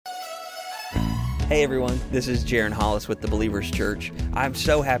Hey everyone, this is Jaron Hollis with the Believers Church. I'm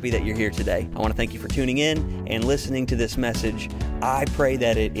so happy that you're here today. I want to thank you for tuning in and listening to this message. I pray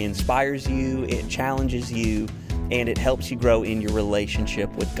that it inspires you, it challenges you, and it helps you grow in your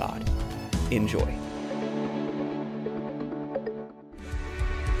relationship with God. Enjoy.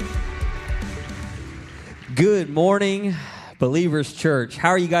 Good morning, Believers Church. How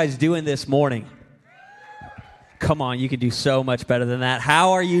are you guys doing this morning? Come on, you can do so much better than that.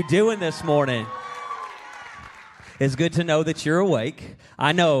 How are you doing this morning? It's good to know that you're awake.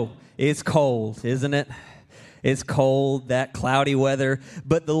 I know it's cold, isn't it? It's cold, that cloudy weather,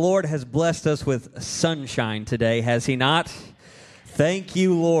 but the Lord has blessed us with sunshine today, has He not? Thank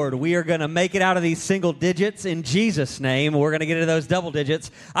you, Lord. We are going to make it out of these single digits in Jesus' name. We're going to get into those double digits.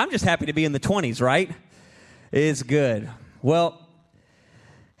 I'm just happy to be in the 20s, right? It's good. Well,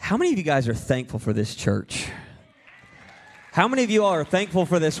 how many of you guys are thankful for this church? How many of you all are thankful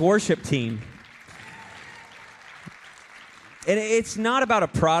for this worship team? And it's not about a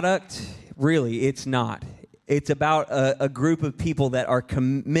product, really, it's not. It's about a group of people that are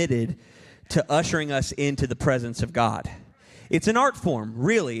committed to ushering us into the presence of God. It's an art form,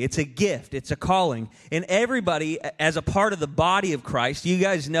 really. It's a gift. It's a calling. And everybody, as a part of the body of Christ, you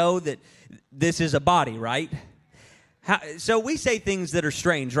guys know that this is a body, right? So we say things that are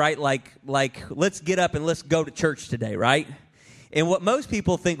strange, right? Like let's get up and let's go to church today, right? And what most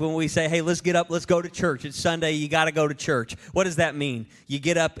people think when we say, hey, let's get up, let's go to church. It's Sunday, you got to go to church. What does that mean? You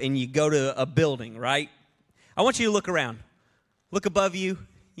get up and you go to a building, right? I want you to look around. Look above you.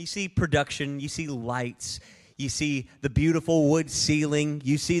 You see production. You see lights. You see the beautiful wood ceiling.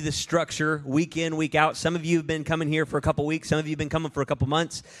 You see the structure week in, week out. Some of you have been coming here for a couple weeks. Some of you have been coming for a couple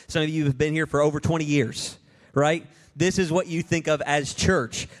months. Some of you have been here for over 20 years, right? This is what you think of as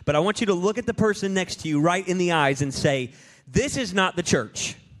church. But I want you to look at the person next to you right in the eyes and say, this is not the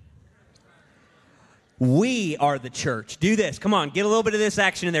church. We are the church. Do this. Come on, get a little bit of this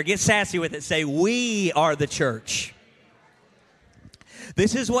action in there. Get sassy with it. Say, we are the church.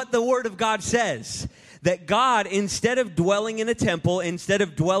 This is what the Word of God says. That God, instead of dwelling in a temple, instead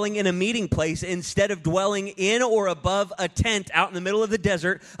of dwelling in a meeting place, instead of dwelling in or above a tent out in the middle of the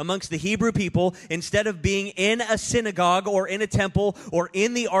desert amongst the Hebrew people, instead of being in a synagogue or in a temple or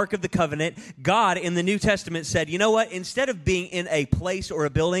in the Ark of the Covenant, God in the New Testament said, you know what? Instead of being in a place or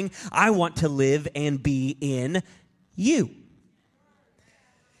a building, I want to live and be in you.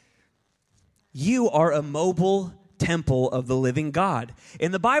 You are a mobile temple of the living God.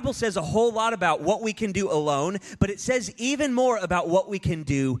 And the Bible says a whole lot about what we can do alone, but it says even more about what we can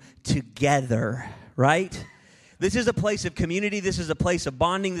do together, right? This is a place of community. This is a place of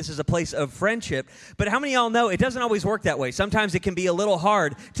bonding. This is a place of friendship. But how many of y'all know it doesn't always work that way? Sometimes it can be a little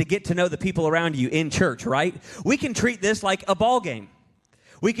hard to get to know the people around you in church, right? We can treat this like a ball game.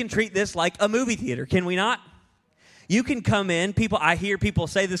 We can treat this like a movie theater, can we not? You can come in. I hear people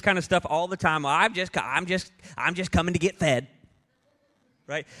say this kind of stuff all the time. I'm just coming to get fed.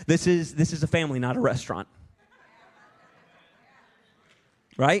 Right? This is a family, not a restaurant.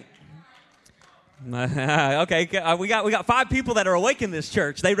 Right? Okay. We got 5 people that are awake in this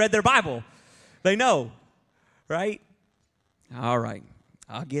church. They read their Bible. They know. Right? All right.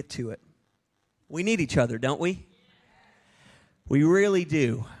 I'll get to it. We need each other, don't we? We really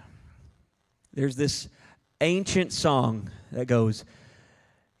do. There's this ancient song that goes,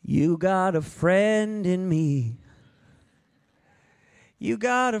 you got a friend in me. You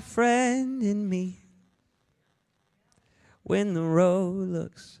got a friend in me. When the road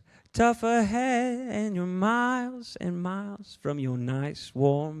looks tough ahead and you're miles and miles from your nice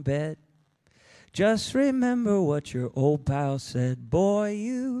warm bed, just remember what your old pal said. Boy,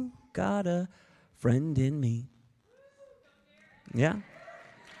 you got a friend in me. Yeah.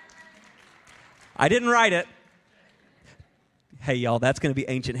 I didn't write it. Hey, y'all, that's going to be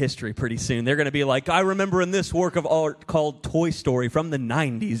ancient history pretty soon. They're going to be like, I remember in this work of art called Toy Story from the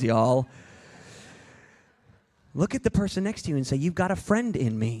 90s, y'all. Look at the person next to you and say, you've got a friend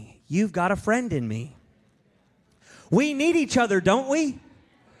in me. You've got a friend in me. We need each other, don't we?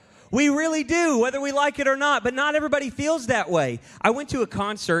 We really do, whether we like it or not, but not everybody feels that way. I went to a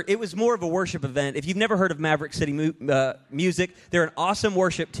concert. It was more of a worship event. If you've never heard of Maverick City Music, they're an awesome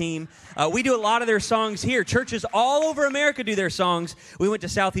worship team. We do a lot of their songs here. Churches all over America do their songs. We went to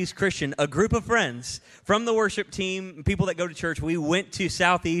Southeast Christian, a group of friends from the worship team, people that go to church. We went to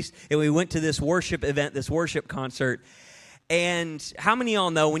Southeast, and we went to this worship event, this worship concert. And how many of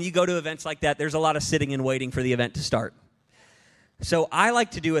y'all know when you go to events like that, there's a lot of sitting and waiting for the event to start? So I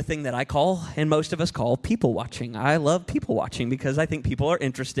like to do a thing that I call, and most of us call, people watching. I love people watching because I think people are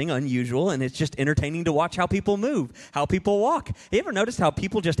interesting, unusual, and it's just entertaining to watch how people move, how people walk. Have you ever noticed how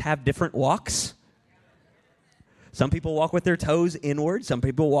people just have different walks? Some people walk with their toes inward. Some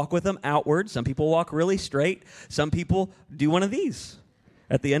people walk with them outward. Some people walk really straight. Some people do one of these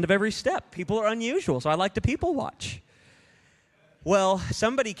at the end of every step. People are unusual, so I like to people watch. Well,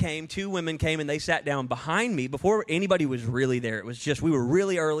 two women came, and they sat down behind me before anybody was really there. It was just, we were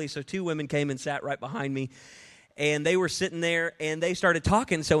really early, so two women came and sat right behind me, and they were sitting there, and they started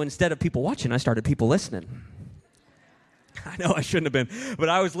talking, so instead of people watching, I started people listening. I know I shouldn't have been, but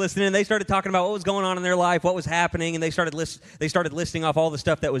I was listening, and they started talking about what was going on in their life, what was happening, and they started listing off all the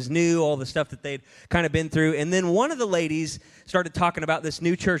stuff that was new, all the stuff that they'd kind of been through. And then one of the ladies started talking about this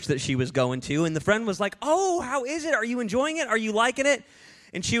new church that she was going to, and the friend was like, "Oh, how is it? Are you enjoying it? Are you liking it?"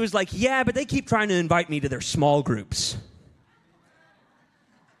 And she was like, "Yeah, but they keep trying to invite me to their small groups."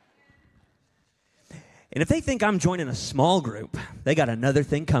 And if they think I'm joining a small group, they got another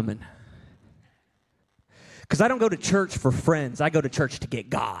thing coming. Because I don't go to church for friends. I go to church to get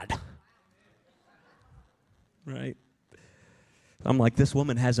God. Right? I'm like, this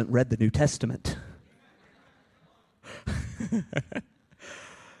woman hasn't read the New Testament.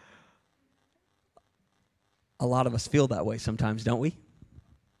 A lot of us feel that way sometimes, don't we?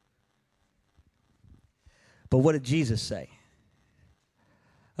 But what did Jesus say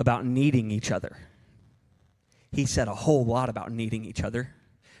about needing each other? He said a whole lot about needing each other.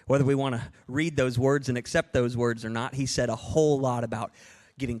 Whether we want to read those words and accept those words or not, he said a whole lot about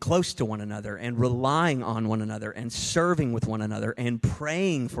getting close to one another and relying on one another and serving with one another and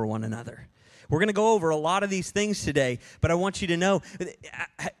praying for one another. We're going to go over a lot of these things today, but I want you to know,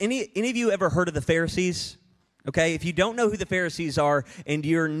 any of you ever heard of the Pharisees? Okay, if you don't know who the Pharisees are and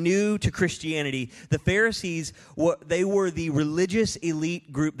you're new to Christianity, the Pharisees, they were the religious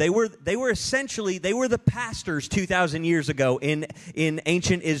elite group. They were the pastors 2,000 years ago in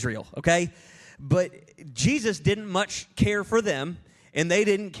ancient Israel, okay? But Jesus didn't much care for them, and they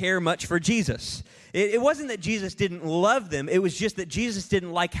didn't care much for Jesus. It wasn't that Jesus didn't love them. It was just that Jesus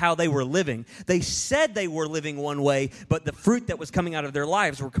didn't like how they were living. They said they were living one way, but the fruit that was coming out of their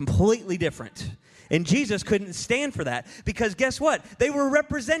lives were completely different. And Jesus couldn't stand for that because guess what? They were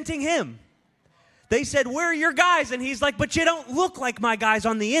representing him. They said, "We're your guys." And he's like, "But you don't look like my guys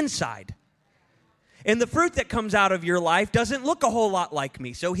on the inside. And the fruit that comes out of your life doesn't look a whole lot like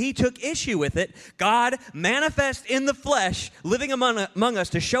me." So he took issue with it. God manifest in the flesh, living among us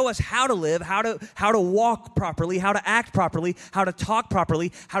to show us how to live, how to walk properly, how to act properly, how to talk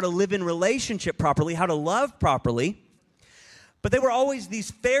properly, how to live in relationship properly, how to love properly. But they were always, these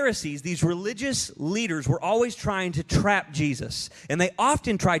Pharisees, these religious leaders were always trying to trap Jesus. And they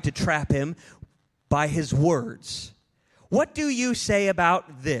often tried to trap him by his words. What do you say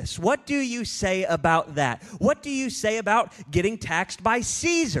about this? What do you say about that? What do you say about getting taxed by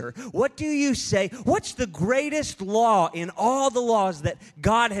Caesar? What do you say? What's the greatest law in all the laws that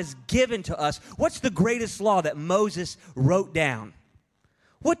God has given to us? What's the greatest law that Moses wrote down?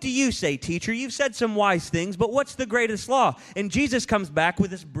 What do you say, teacher? You've said some wise things, but what's the greatest law? And Jesus comes back with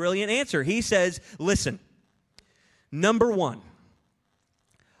this brilliant answer. He says, listen, number one,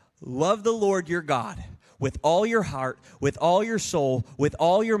 love the Lord your God with all your heart, with all your soul, with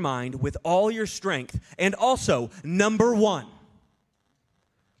all your mind, with all your strength. And also, number one.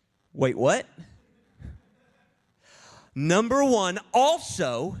 Wait, what? Number one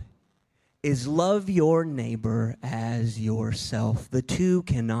also is love your neighbor as yourself. The two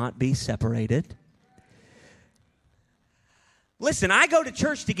cannot be separated. Listen, I go to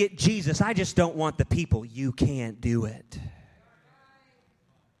church to get Jesus. I just don't want the people. You can't do it.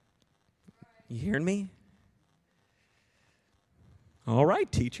 You hearing me? All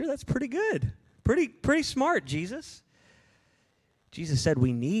right, teacher, that's pretty good. Pretty smart, Jesus. Jesus said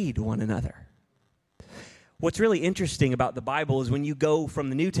we need one another. What's really interesting about the Bible is when you go from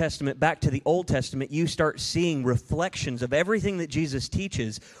the New Testament back to the Old Testament, you start seeing reflections of everything that Jesus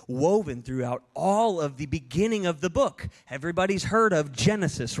teaches woven throughout all of the beginning of the book. Everybody's heard of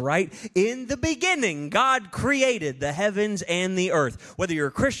Genesis, right? In the beginning, God created the heavens and the earth. Whether you're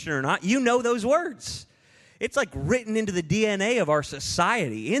a Christian or not, you know those words. It's like written into the DNA of our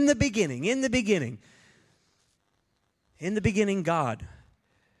society. In the beginning, God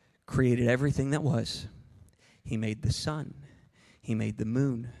created everything that was. He made the sun. He made the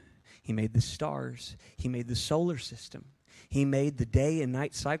moon. He made the stars. He made the solar system. He made the day and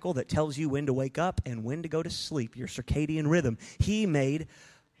night cycle that tells you when to wake up and when to go to sleep, your circadian rhythm. He made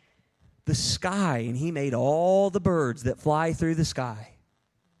the sky, and he made all the birds that fly through the sky.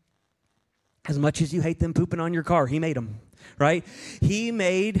 As much as you hate them pooping on your car, he made them, right? He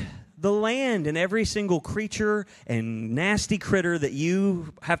made the land and every single creature and nasty critter that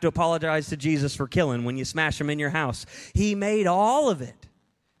you have to apologize to Jesus for killing when you smash them in your house. He made all of it.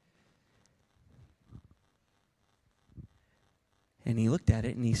 And he looked at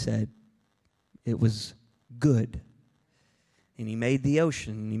it and he said, it was good. And he made the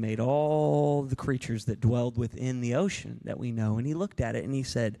ocean, and he made all the creatures that dwelled within the ocean that we know. And he looked at it and he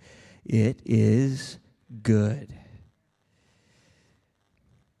said, it is good.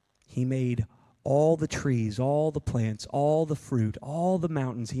 He made all the trees, all the plants, all the fruit, all the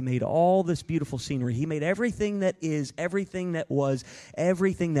mountains. He made all this beautiful scenery. He made everything that is, everything that was,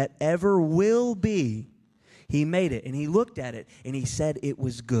 everything that ever will be. He made it, and he looked at it, and he said it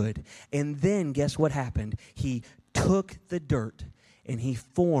was good. And then guess what happened? He took the dirt, and he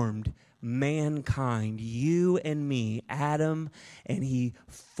formed mankind, you and me, Adam, and he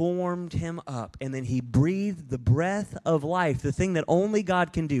formed him up. And then he breathed the breath of life, the thing that only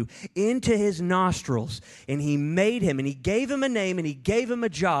God can do, into his nostrils. And he made him, and he gave him a name, and he gave him a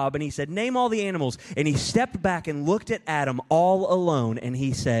job, and he said, name all the animals. And he stepped back and looked at Adam all alone, and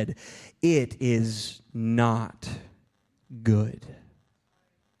he said, it is not good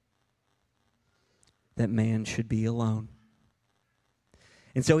that man should be alone.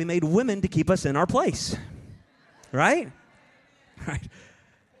 And so he made women to keep us in our place. Right? Right.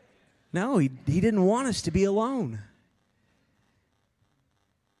 No, he didn't want us to be alone.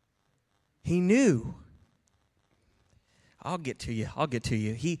 He knew. I'll get to you.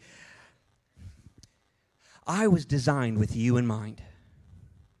 I was designed with you in mind.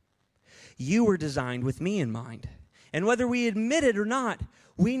 You were designed with me in mind. And whether we admit it or not,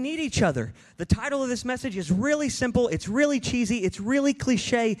 we need each other. The title of this message is really simple. It's really cheesy. It's really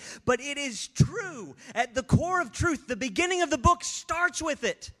cliche. But it is true. At the core of truth, the beginning of the book starts with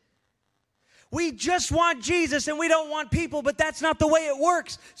it. We just want Jesus and we don't want people, but that's not the way it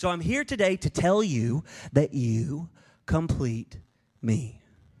works. So I'm here today to tell you that you complete me.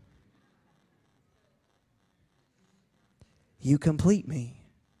 You complete me.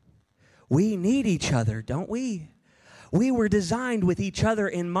 We need each other, don't we? We were designed with each other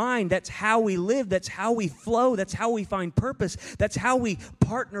in mind. That's how we live. That's how we flow. That's how we find purpose. That's how we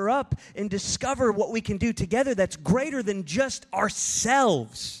partner up and discover what we can do together that's greater than just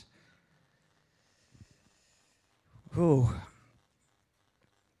ourselves. Ooh.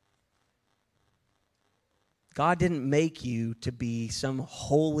 God didn't make you to be some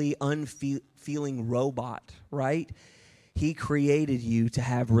holy, unfeeling robot, right? He created you to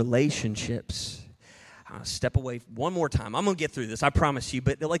have relationships. I'll step away one more time. I'm going to get through this, I promise you.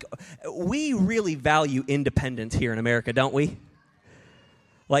 But we really value independence here in America, don't we?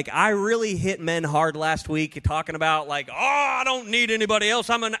 I really hit men hard last week talking about I don't need anybody else.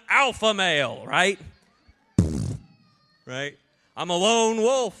 I'm an alpha male, right? Right? I'm a lone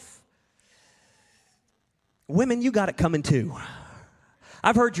wolf. Women, you got it coming too.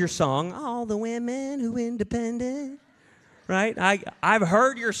 I've heard your song, All the Women Who Independent. Right? I've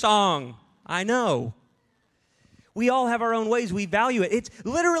heard your song. I know. We all have our own ways. We value it.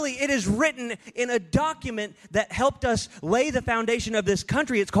 It is written in a document that helped us lay the foundation of this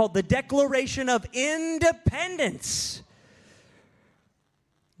country. It's called the Declaration of Independence.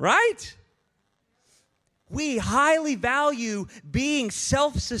 Right? We highly value being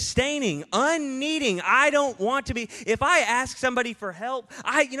self-sustaining, unneeding. I don't want to be. If I ask somebody for help,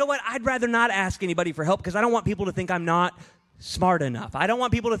 you know what? I'd rather not ask anybody for help because I don't want people to think I'm not smart enough. I don't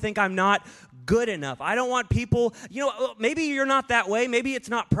want people to think I'm not good enough. I don't want people, maybe you're not that way. Maybe it's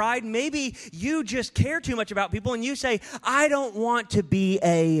not pride. Maybe you just care too much about people and you say, I don't want to be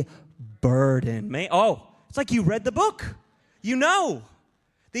a burden. It's like you read the book. You know.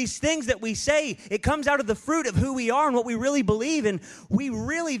 These things that we say, it comes out of the fruit of who we are and what we really believe, and we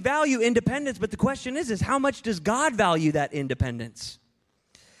really value independence, but the question is how much does God value that independence?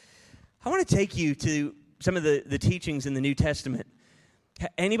 I want to take you to some of the teachings in the New Testament.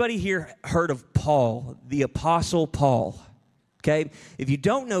 Anybody here heard of Paul, the Apostle Paul? Okay? If you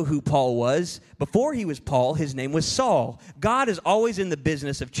don't know who Paul was, before he was Paul, his name was Saul. God is always in the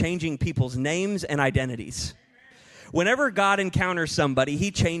business of changing people's names and identities. Whenever God encounters somebody, he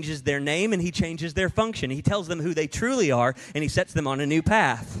changes their name and he changes their function. He tells them who they truly are and he sets them on a new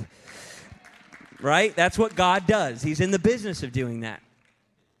path. Right? That's what God does. He's in the business of doing that.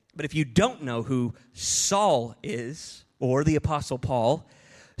 But if you don't know who Saul is, or the Apostle Paul,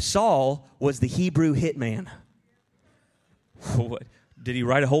 Saul was the Hebrew hitman. What? Did he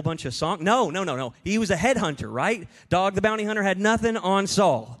write a whole bunch of songs? No. He was a headhunter, right? Dog the bounty hunter had nothing on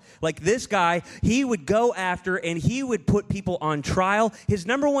Saul. This guy, he would go after and he would put people on trial. His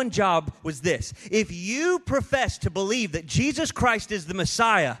number one job was this. If you profess to believe that Jesus Christ is the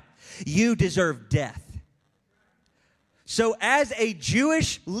Messiah, you deserve death. So as a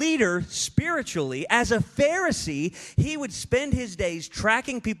Jewish leader spiritually, as a Pharisee, he would spend his days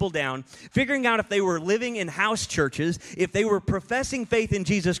tracking people down, figuring out if they were living in house churches, if they were professing faith in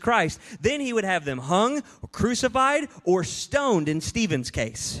Jesus Christ. Then he would have them hung, or crucified, or stoned in Stephen's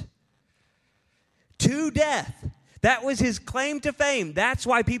case. To death. That was his claim to fame. That's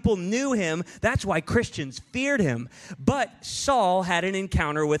why people knew him. That's why Christians feared him. But Saul had an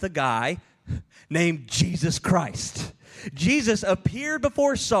encounter with a guy named Jesus Christ. Jesus appeared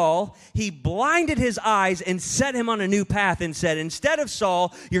before Saul. He blinded his eyes and set him on a new path and said, instead of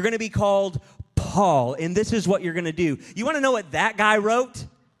Saul, you're going to be called Paul, and this is what you're going to do. You want to know what that guy wrote?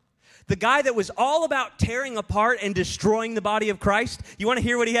 The guy that was all about tearing apart and destroying the body of Christ. You want to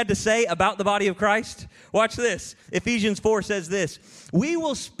hear what he had to say about the body of Christ? Watch this. Ephesians 4 says this, we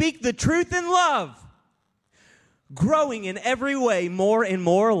will speak the truth in love, growing in every way more and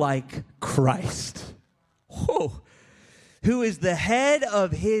more like Christ. Whoa. Who is the head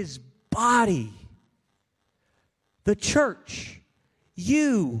of his body, the church,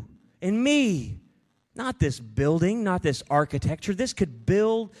 you and me. Not this building, not this architecture. This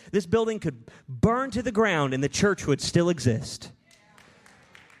building could burn to the ground and the church would still exist.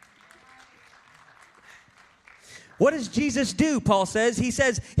 What does Jesus do, Paul says? He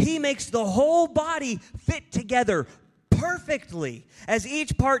says he makes the whole body fit together perfectly. As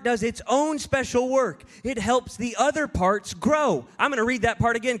each part does its own special work, it helps the other parts grow. I'm going to read that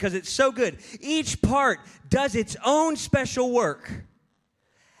part again because it's so good. Each part does its own special work.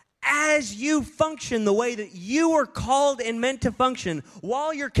 As you function the way that you are called and meant to function,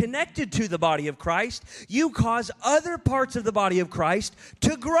 while you're connected to the body of Christ, you cause other parts of the body of Christ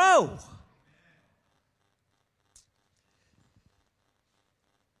to grow.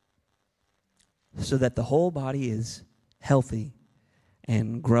 So that the whole body is healthy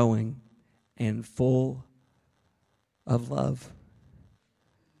and growing and full of love.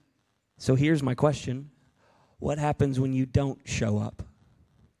 So here's my question. What happens when you don't show up?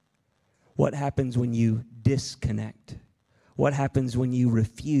 What happens when you disconnect? What happens when you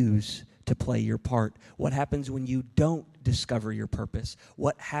refuse to play your part? What happens when you don't discover your purpose?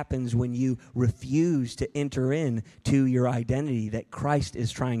 What happens when you refuse to enter in to your identity that Christ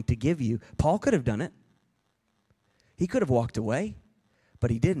is trying to give you? Paul could have done it. He could have walked away, but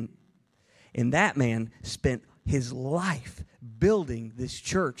he didn't. And that man spent his life building this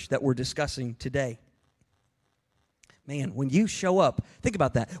church that we're discussing today. Man, when you show up, think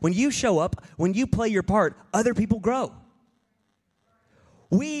about that. When you show up, when you play your part, other people grow.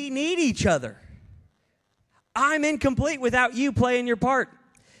 We need each other. I'm incomplete without you playing your part.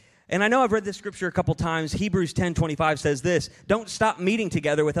 And I know I've read this scripture a couple times. Hebrews 10:25 says this, don't stop meeting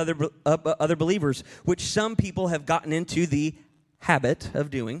together with other believers, which some people have gotten into the habit of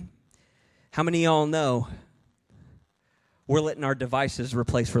doing. How many of y'all know we're letting our devices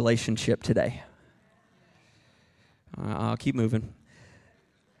replace relationship today? I'll keep moving.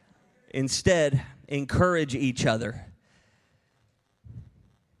 Instead, encourage each other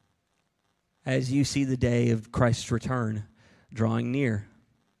as you see the day of Christ's return drawing near.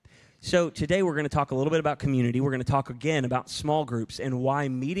 So today we're going to talk a little bit about community. We're going to talk again about small groups and why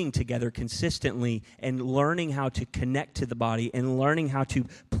meeting together consistently and learning how to connect to the body and learning how to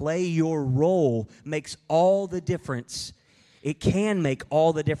play your role makes all the difference. It can make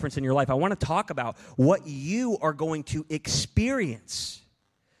all the difference in your life. I want to talk about what you are going to experience,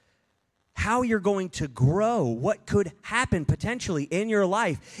 how you're going to grow, what could happen potentially in your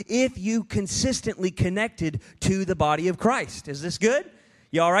life if you consistently connected to the body of Christ. Is this good?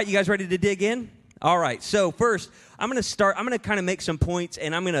 You all right? You guys ready to dig in? All right. So first, I'm going to kind of make some points,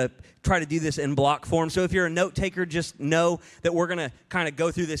 and I'm going to try to do this in block form. So if you're a note taker, just know that we're going to kind of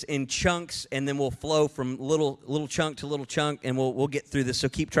go through this in chunks, and then we'll flow from little chunk to little chunk, and we'll get through this. So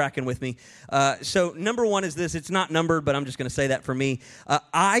keep tracking with me. So number one is this. It's not numbered, but I'm just going to say that for me.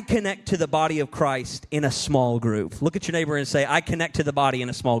 I connect to the body of Christ in a small group. Look at your neighbor and say, I connect to the body in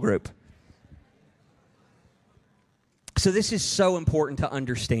a small group. So this is so important to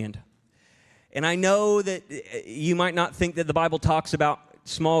understand. And I know that you might not think that the Bible talks about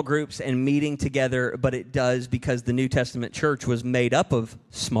small groups and meeting together, but it does because the New Testament church was made up of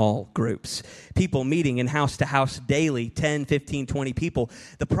small groups. People meeting in house to house daily, 10, 15, 20 people.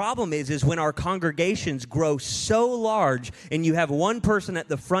 The problem is when our congregations grow so large and you have one person at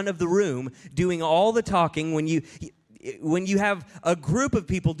the front of the room doing all the talking, when you have a group of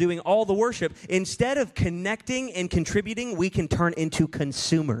people doing all the worship, instead of connecting and contributing, we can turn into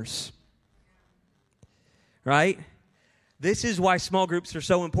consumers. Right? This is why small groups are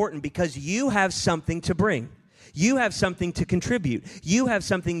so important, because you have something to bring. You have something to contribute. You have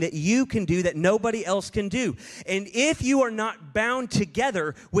something that you can do that nobody else can do. And if you are not bound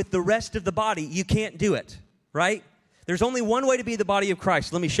together with the rest of the body, you can't do it, right? There's only one way to be the body of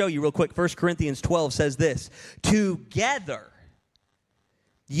Christ. Let me show you real quick. 1 Corinthians 12 says this: together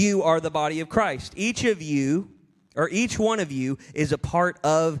you are the body of Christ. Each of you, or each one of you, is a part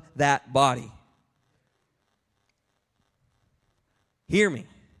of that body. Hear me.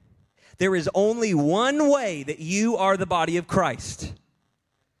 There is only one way that you are the body of Christ.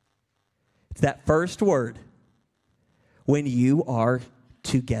 It's that first word: when you are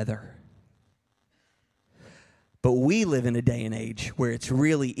together. But we live in a day and age where it's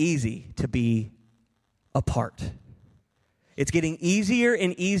really easy to be apart. It's getting easier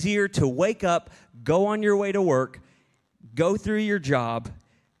and easier to wake up, go on your way to work, go through your job,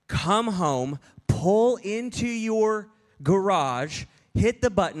 come home, pull into your garage, hit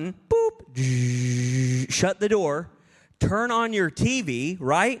the button, boop, shut the door, turn on your TV,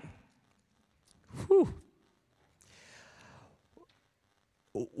 right? Whew.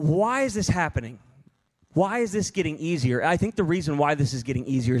 Why is this happening? Why is this getting easier? I think the reason why this is getting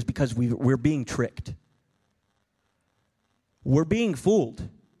easier is because we're being tricked. We're being fooled.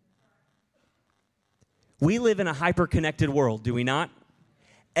 We live in a hyper-connected world, do we not?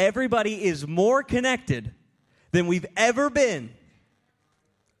 Everybody is more connected than we've ever been.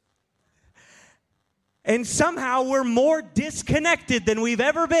 And somehow we're more disconnected than we've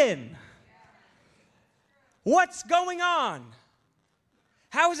ever been. What's going on?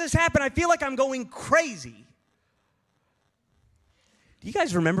 How has this happened? I feel like I'm going crazy. Do you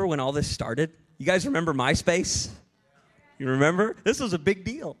guys remember when all this started? You guys remember MySpace? You remember? This was a big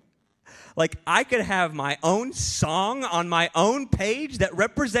deal. Like, I could have my own song on my own page that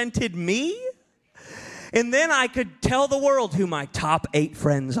represented me, and then I could tell the world who my top 8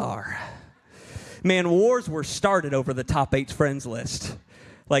 friends are. Man, wars were started over the top 8 friends list.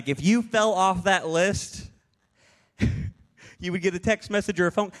 Like, if you fell off that list, you would get a text message or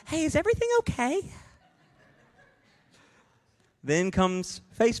a phone. Hey, is everything okay? Then comes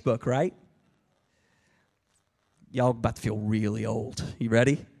Facebook, right? Y'all about to feel really old. You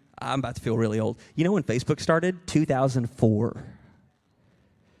ready? I'm about to feel really old. You know when Facebook started? 2004.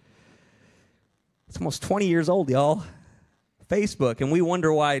 It's almost 20 years old, y'all. Facebook, and we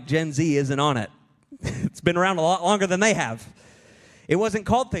wonder why Gen Z isn't on it. It's been around a lot longer than they have. It wasn't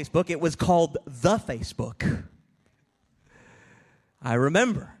called Facebook. It was called The Facebook. I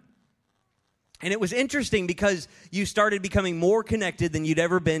remember. And it was interesting because you started becoming more connected than you'd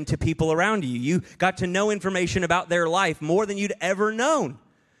ever been to people around you. You got to know information about their life more than you'd ever known.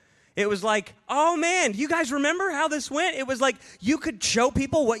 It was like, oh man, you guys remember how this went? It was like you could show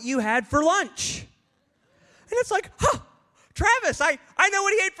people what you had for lunch. And it's like, Travis, I know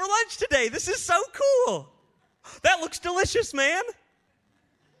what he ate for lunch today. This is so cool. That looks delicious, man.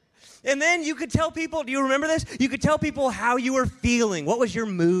 And then you could tell people, do you remember this? You could tell people how you were feeling. What was your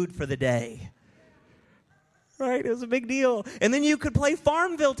mood for the day? Right? It was a big deal. And then you could play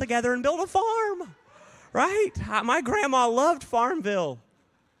Farmville together and build a farm. Right? My grandma loved Farmville.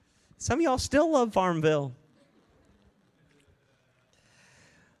 Some of y'all still love Farmville.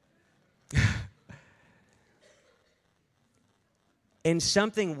 And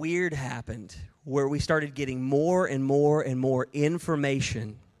something weird happened where we started getting more and more and more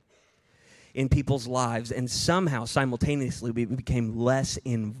information in people's lives, and somehow, simultaneously, we became less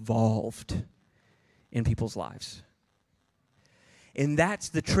involved in people's lives. And that's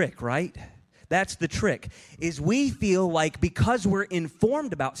the trick, right? That's the trick, is we feel like because we're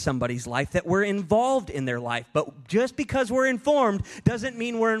informed about somebody's life that we're involved in their life. But just because we're informed doesn't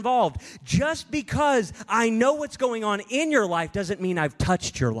mean we're involved. Just because I know what's going on in your life doesn't mean I've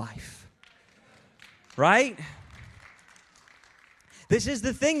touched your life. Right? This is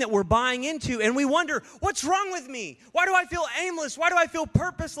the thing that we're buying into, and we wonder, what's wrong with me? Why do I feel aimless? Why do I feel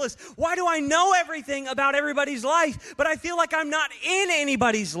purposeless? Why do I know everything about everybody's life, but I feel like I'm not in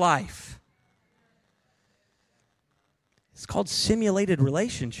anybody's life? It's called simulated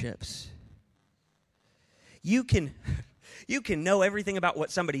relationships. You can know everything about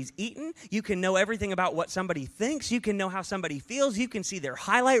what somebody's eaten. You can know everything about what somebody thinks. You can know how somebody feels. You can see their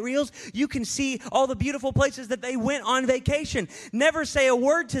highlight reels. You can see all the beautiful places that they went on vacation. Never say a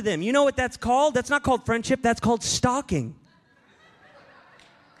word to them. You know what that's called? That's not called friendship. That's called stalking.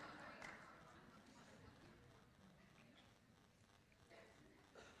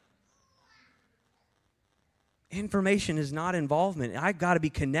 Information is not involvement. I've got to be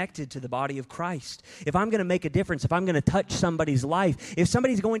connected to the body of Christ. If I'm going to make a difference, if I'm going to touch somebody's life, if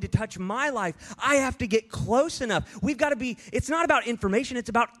somebody's going to touch my life, I have to get close enough. We've got to be, it's not about information, it's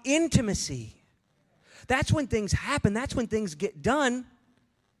about intimacy. That's when things happen. That's when things get done.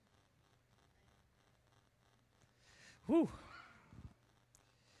 Whew.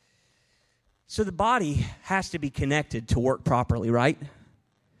 So the body has to be connected to work properly, right?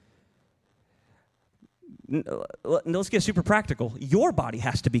 Let's get super practical. Your body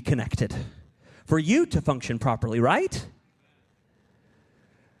has to be connected for you to function properly, right?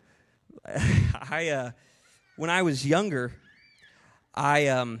 When I was younger,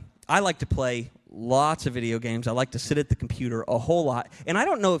 I like to play lots of video games. I like to sit at the computer a whole lot. And I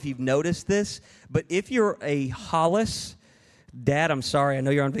don't know if you've noticed this, but if you're a Hollis, Dad, I'm sorry, I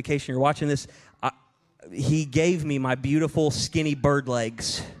know you're on vacation, you're watching this. He gave me my beautiful skinny bird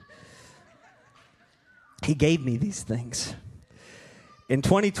legs. He gave me these things. And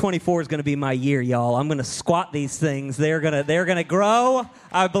 2024 is going to be my year, y'all. I'm going to squat these things. They're going to grow.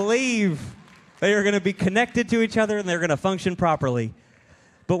 I believe they are going to be connected to each other and they're going to function properly.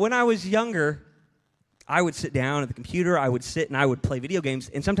 But when I was younger, I would sit down at the computer, I would sit and I would play video games,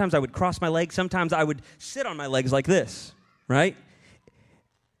 and sometimes I would cross my legs, sometimes I would sit on my legs like this, right?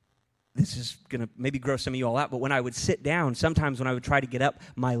 This is going to maybe gross some of you all out, but when I would sit down, sometimes when I would try to get up,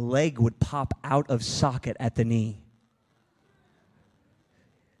 my leg would pop out of socket at the knee.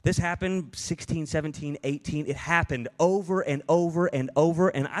 This happened 16, 17, 18. It happened over and over and over,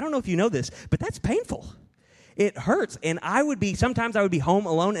 and I don't know if you know this, but that's painful. It hurts, and sometimes I would be home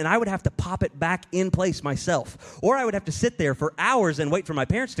alone, and I would have to pop it back in place myself. Or I would have to sit there for hours and wait for my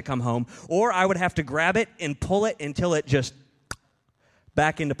parents to come home, or I would have to grab it and pull it until it just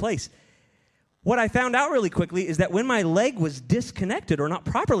back into place. What I found out really quickly is that when my leg was disconnected or not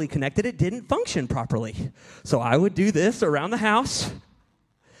properly connected, it didn't function properly. So I would do this around the house.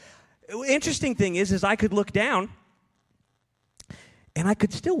 Interesting thing is I could look down, and I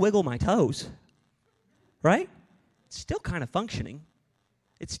could still wiggle my toes. Right? It's still kind of functioning.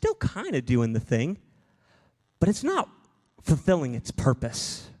 It's still kind of doing the thing, but it's not fulfilling its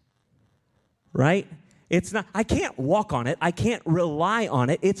purpose. Right? It's not. I can't walk on it. I can't rely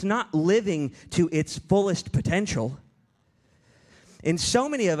on it. It's not living to its fullest potential. And so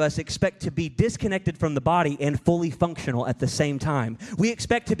many of us expect to be disconnected from the body and fully functional at the same time. We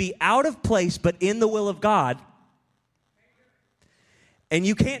expect to be out of place but in the will of God, and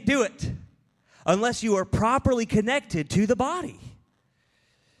you can't do it unless you are properly connected to the body.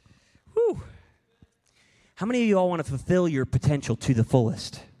 Whew. How many of you all want to fulfill your potential to the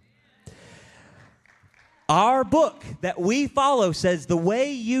fullest? Our book that we follow says the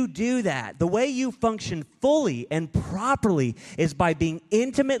way you do that, the way you function fully and properly is by being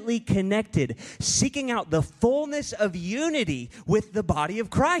intimately connected, seeking out the fullness of unity with the body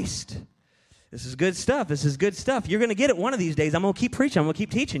of Christ. This is good stuff. This is good stuff. You're going to get it one of these days. I'm going to keep preaching. I'm going to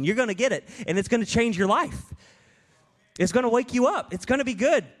keep teaching. You're going to get it, and it's going to change your life. It's going to wake you up. It's going to be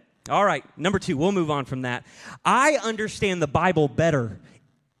good. All right, number 2, we'll move on from that. I understand the Bible better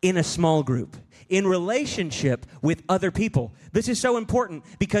in a small group, in relationship with other people. This is so important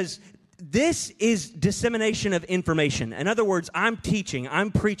because this is dissemination of information. In other words, I'm teaching, I'm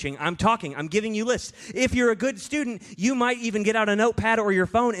preaching, I'm talking, I'm giving you lists. If you're a good student, you might even get out a notepad or your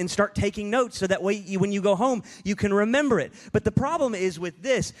phone and start taking notes so that way when you go home, you can remember it. But the problem is with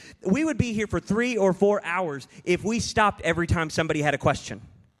this, we would be here for 3 or 4 hours if we stopped every time somebody had a question.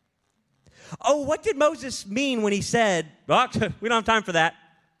 Oh, what did Moses mean when he said, oh, we don't have time for that?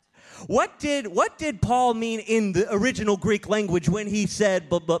 What did Paul mean in the original Greek language when he said,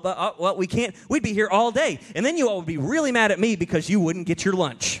 blah, blah, blah, well, we can't, we'd be here all day. And then you all would be really mad at me because you wouldn't get your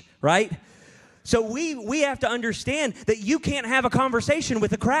lunch, right? So we have to understand that you can't have a conversation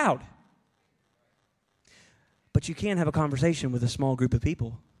with a crowd. But you can have a conversation with a small group of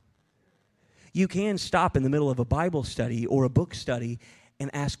people. You can stop in the middle of a Bible study or a book study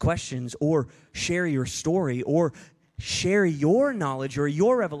and ask questions or share your story or share your knowledge or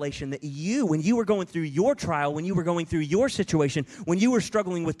your revelation that when you were going through your trial, when you were going through your situation, when you were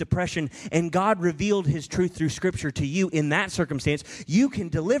struggling with depression and God revealed his truth through Scripture to you in that circumstance, you can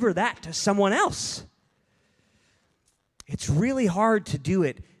deliver that to someone else. It's really hard to do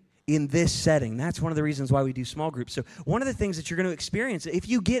it in this setting. That's one of the reasons why we do small groups. So one of the things that you're going to experience, if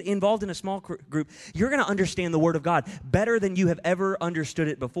you get involved in a small group, you're going to understand the Word of God better than you have ever understood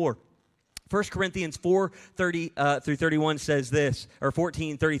it before. 1 Corinthians 4:30 through 31 says this, or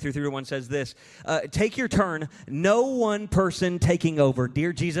 14:30 through 31 says this. Take your turn, no one person taking over.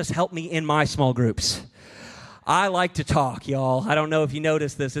 Dear Jesus, help me in my small groups. I like to talk, y'all. I don't know if you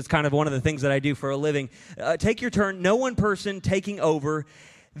noticed this. It's kind of one of the things that I do for a living. Take your turn, no one person taking over.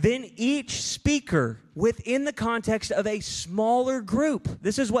 then each speaker within the context of a smaller group.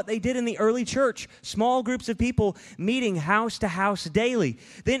 This is what they did in the early church. Small groups of people meeting house to house daily.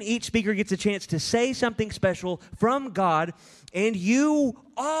 Then each speaker gets a chance to say something special from God, and you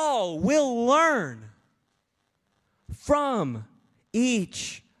all will learn from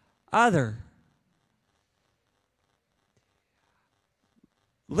each other.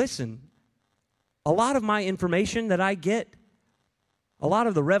 Listen, a lot of my information that I get, a lot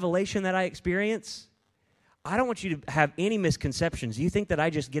of the revelation that I experience, I don't want you to have any misconceptions. You think that I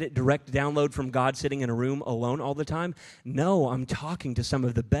just get it direct download from God sitting in a room alone all the time? No, I'm talking to some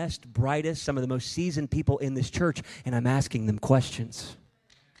of the best, brightest, some of the most seasoned people in this church, and I'm asking them questions.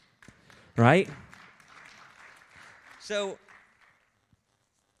 Right? So,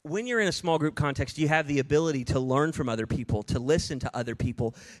 when you're in a small group context, you have the ability to learn from other people, to listen to other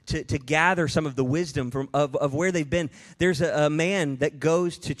people, to gather some of the wisdom of where they've been. There's a man that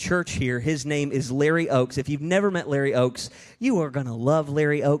goes to church here. His name is Larry Oaks. If you've never met Larry Oaks, you are going to love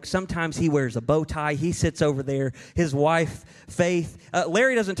Larry Oaks. Sometimes he wears a bow tie. He sits over there. His wife, Faith.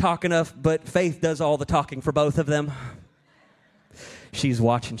 Larry doesn't talk enough, but Faith does all the talking for both of them. She's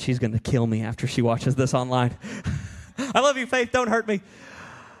watching. She's going to kill me after she watches this online. I love you, Faith. Don't hurt me.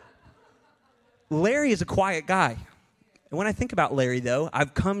 Larry is a quiet guy. And when I think about Larry, though,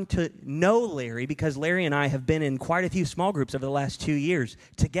 I've come to know Larry because Larry and I have been in quite a few small groups over the last 2 years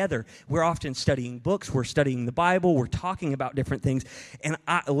together. We're often studying books. We're studying the Bible. We're talking about different things. And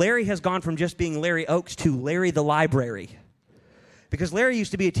Larry has gone from just being Larry Oaks to Larry the Library. Because Larry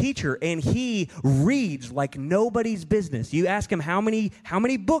used to be a teacher, and he reads like nobody's business. You ask him how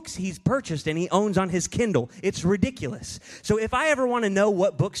many books he's purchased and he owns on his Kindle. It's ridiculous. So if I ever want to know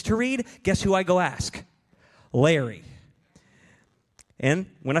what books to read, guess who I go ask? Larry. And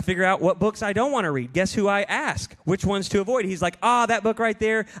when I figure out what books I don't want to read, guess who I ask? Which ones to avoid? He's like, that book right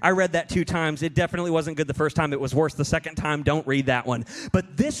there, I read that 2 times. It definitely wasn't good the first time. It was worse the second time. Don't read that one.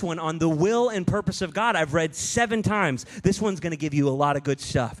 But this one on the will and purpose of God, I've read 7 times. This one's going to give you a lot of good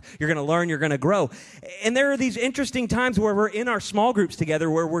stuff. You're going to learn. You're going to grow. And there are these interesting times where we're in our small groups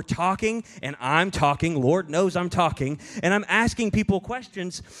together where we're talking, and I'm talking. Lord knows I'm talking. And I'm asking people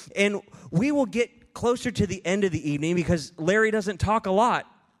questions, and we will get closer to the end of the evening, because Larry doesn't talk a lot,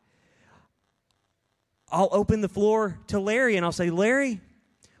 I'll open the floor to Larry and I'll say, Larry,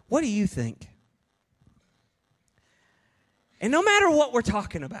 what do you think? And no matter what we're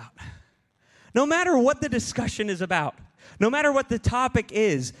talking about, no matter what the discussion is about, no matter what the topic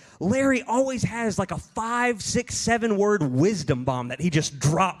is, Larry always has like a 5, 6, 7 word wisdom bomb that he just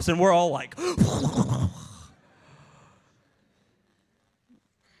drops, and we're all like,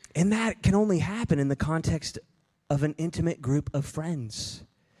 and that can only happen in the context of an intimate group of friends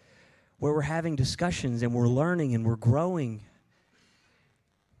where we're having discussions and we're learning and we're growing.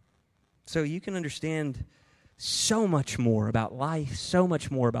 So you can understand so much more about life, so much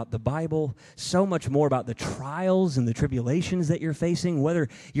more about the Bible, so much more about the trials and the tribulations that you're facing, whether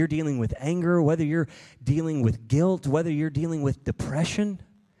you're dealing with anger, whether you're dealing with guilt, whether you're dealing with depression,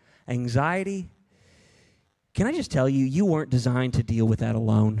 anxiety. Can I just tell you, you weren't designed to deal with that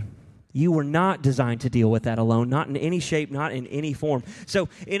alone. You were not designed to deal with that alone, not in any shape, not in any form. So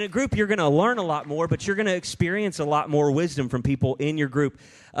in a group, you're going to learn a lot more, but you're going to experience a lot more wisdom from people in your group.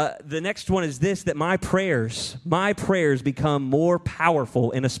 The next one is this, that my prayers become more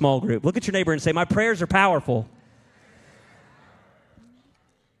powerful in a small group. Look at your neighbor and say, my prayers are powerful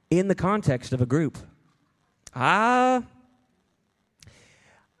in the context of a group. I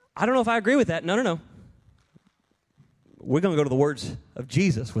don't know if I agree with that. No. We're going to go to the words of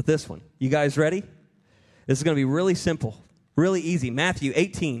Jesus with this one. You guys ready? This is going to be really simple, really easy. Matthew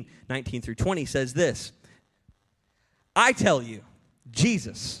 18, 19 through 20 says this. I tell you,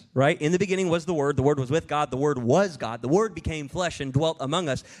 Jesus, right? In the beginning was the Word was with God, the Word was God. The Word became flesh and dwelt among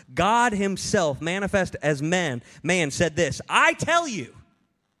us. God himself, manifest as man said this. I tell you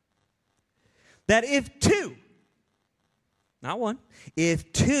that if 2, not 1,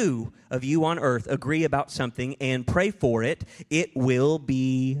 if 2 of you on earth agree about something and pray for it, it will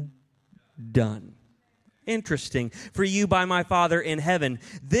be done. Interesting. For you by my Father in heaven.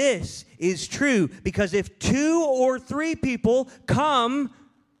 This is true because if 2 or 3 people come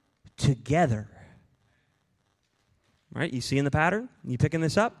together. Right? You seeing the pattern? You picking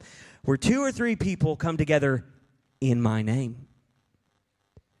this up? Where 2 or 3 people come together in my name.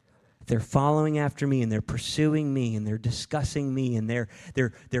 They're following after me, and they're pursuing me, and they're discussing me, and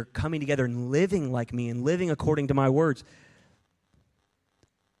they're coming together and living like me and living according to my words.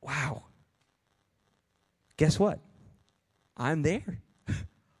 Wow. Guess what? I'm there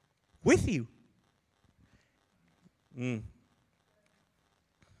with you.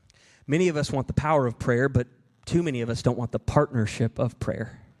 Many of us want the power of prayer, but too many of us don't want the partnership of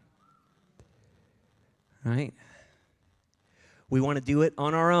prayer. Right? We want to do it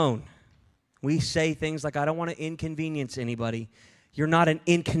on our own. We say things like, I don't want to inconvenience anybody. You're not an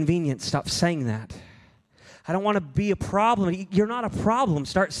inconvenience. Stop saying that. I don't want to be a problem. You're not a problem.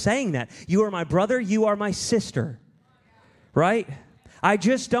 Start saying that. You are my brother. You are my sister. Right? I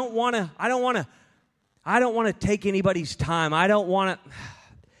just don't want to, I don't want to take anybody's time. I don't want to.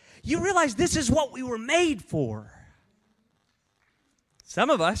 You realize this is what we were made for. Some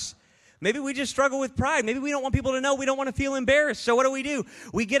of us, maybe we just struggle with pride. Maybe we don't want people to know. We don't want to feel embarrassed. So what do?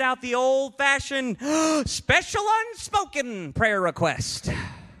 We get out the old-fashioned special unspoken prayer request.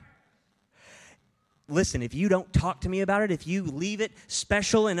 Listen, if you don't talk to me about it, if you leave it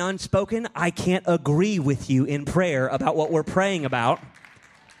special and unspoken, I can't agree with you in prayer about what we're praying about.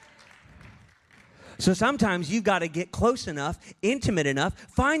 So sometimes you've got to get close enough, intimate enough,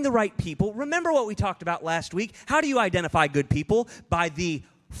 find the right people. Remember what we talked about last week? How do you identify good people? By the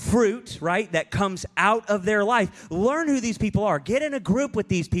fruit, right, that comes out of their life. Learn who these people are. Get in a group with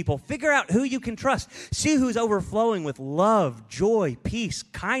these people. Figure out who you can trust. See who's overflowing with love, joy, peace,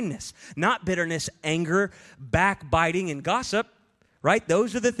 kindness, not bitterness, anger, backbiting, and gossip. Right?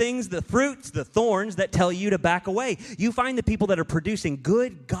 Those are the things, the fruits, the thorns that tell you to back away. You find the people that are producing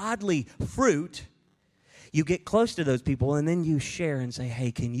good, godly fruit. You get close to those people, and then you share and say,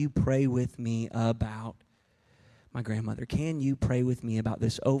 hey, can you pray with me about my grandmother? Can you pray with me about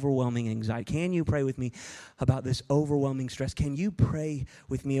this overwhelming anxiety? Can you pray with me about this overwhelming stress? Can you pray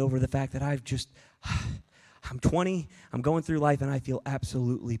with me over the fact that I'm 20, I'm going through life, and I feel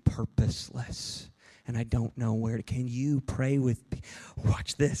absolutely purposeless, and I don't know where to. Can you pray with me?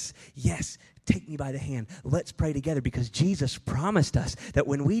 Watch this. Yes, take me by the hand. Let's pray together, because Jesus promised us that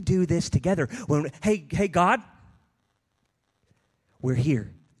when we do this together, hey God, we're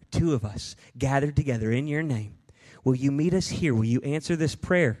here, two of us gathered together in your name. Will you meet us here? Will you answer this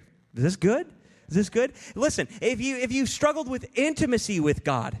prayer? Is this good? Is this good? Listen, if you struggled with intimacy with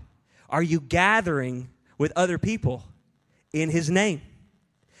God, are you gathering with other people in his name?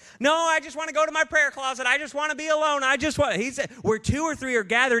 No, I just want to go to my prayer closet. I just want to be alone. He said, where two or three are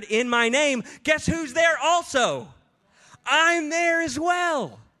gathered in my name, guess who's there also? I'm there as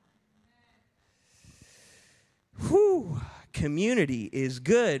well. Whew. Community is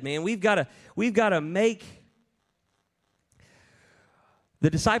good, man. We've got to make.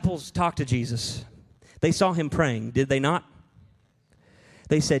 The disciples talked to Jesus. They saw him praying, did they not?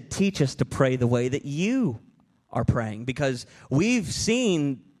 They said, teach us to pray the way that you are praying, because we've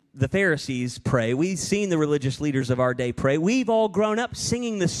seen the Pharisees pray. We've seen the religious leaders of our day pray. We've all grown up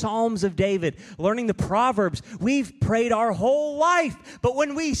singing the Psalms of David, learning the Proverbs. We've prayed our whole life. But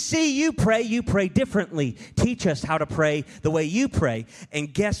when we see you pray differently. Teach us how to pray the way you pray.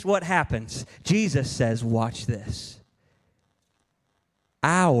 And guess what happens? Jesus says, watch this.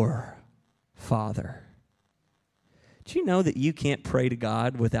 Our Father. Do you know that you can't pray to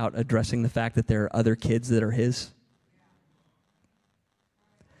God without addressing the fact that there are other kids that are his?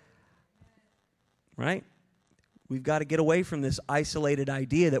 Right? We've got to get away from this isolated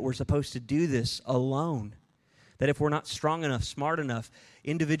idea that we're supposed to do this alone. That if we're not strong enough, smart enough,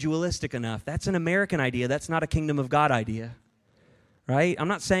 individualistic enough, that's an American idea. That's not a kingdom of God idea. Right? I'm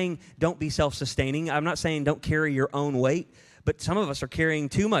not saying don't be self-sustaining. I'm not saying don't carry your own weight. But some of us are carrying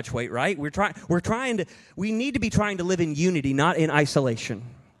too much weight, right? We need to be trying to live in unity, not in isolation.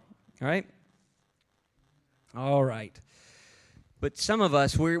 All right? All right. But some of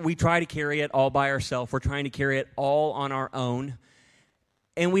us, we try to carry it all by ourselves. We're trying to carry it all on our own.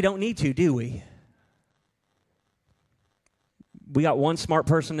 And we don't need to, do we? We got one smart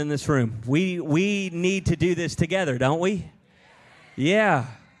person in this room. We need to do this together, don't we? Yeah.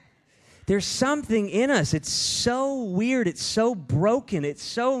 There's something in us. It's so weird. It's so broken. It's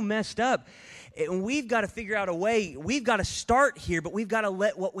so messed up. And we've got to figure out a way. We've got to start here, but we've got to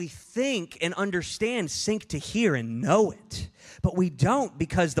let what we think and understand sink to here and know it. But we don't,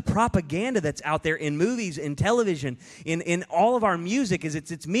 because the propaganda that's out there in movies, in television, in all of our music is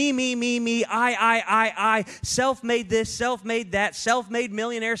it's me, I, self-made this, self-made that, self-made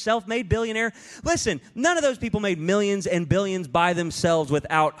millionaire, self-made billionaire. Listen, none of those people made millions and billions by themselves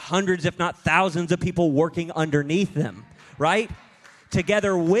without hundreds, if not thousands of people working underneath them, right?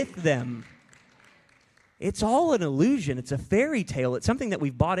 Together with them. It's all an illusion. It's a fairy tale. It's something that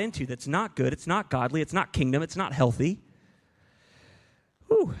we've bought into that's not good. It's not godly. It's not kingdom. It's not healthy.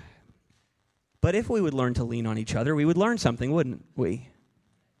 Whew. But if we would learn to lean on each other, we would learn something, wouldn't we?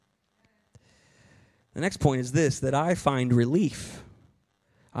 The next point is this, that I find relief,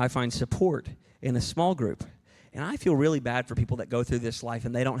 I find support in a small group. And I feel really bad for people that go through this life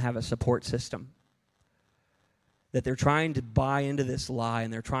and they don't have a support system. That they're trying to buy into this lie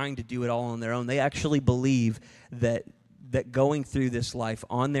and they're trying to do it all on their own. They actually believe that going through this life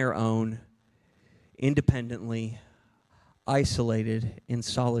on their own, independently, isolated, in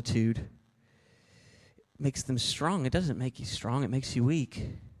solitude, makes them strong. It doesn't make you strong, it makes you weak.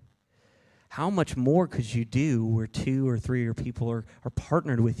 How much more could you do where 2 or 3 or people are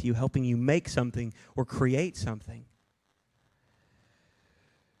partnered with you, helping you make something or create something?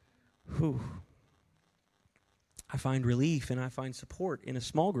 Whew. I find relief and I find support in a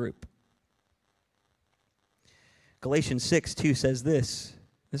small group. Galatians 6:2 says this.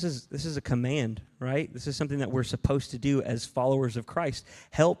 This is a command, right? This is something that we're supposed to do as followers of Christ.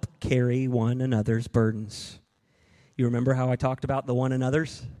 Help carry one another's burdens. You remember how I talked about the one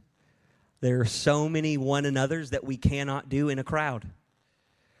another's? There are so many one another's that we cannot do in a crowd.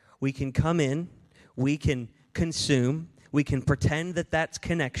 We can come in, we can consume, we can pretend that that's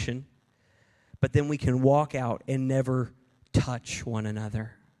connection, but then we can walk out and never touch one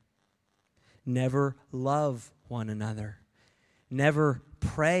another, never love one another, never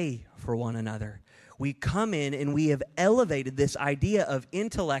pray for one another. We come in and we have elevated this idea of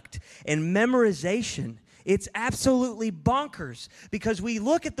intellect and memorization. It's absolutely bonkers because we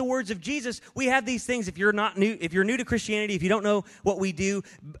look at the words of Jesus. We have these things. If you're new to Christianity, if you don't know what we do,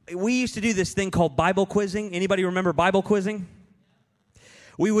 we used to do this thing called Bible quizzing. Anybody remember Bible quizzing?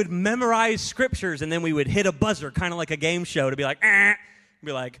 We would memorize scriptures and then we would hit a buzzer, kind of like a game show, to be like,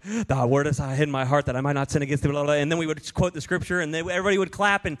 the word is I hid in my heart that I might not sin against thee, blah, blah, blah. And then we would quote the scripture and everybody would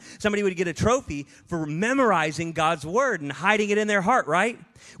clap and somebody would get a trophy for memorizing God's word and hiding it in their heart, right?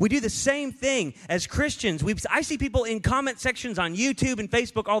 We do the same thing as Christians. I see people in comment sections on YouTube and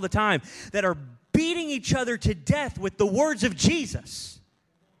Facebook all the time that are beating each other to death with the words of Jesus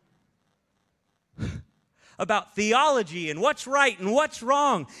about theology and what's right and what's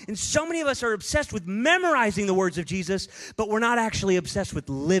wrong. And so many of us are obsessed with memorizing the words of Jesus, but we're not actually obsessed with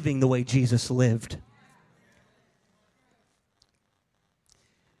living the way Jesus lived.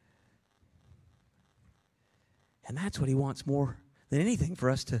 And that's what he wants more than anything,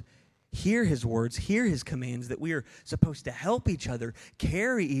 for us to hear his words, hear his commands, that we are supposed to help each other,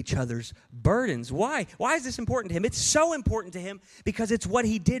 carry each other's burdens. Why? Why is this important to him? It's so important to him because it's what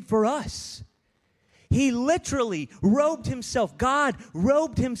he did for us. He literally robed himself. God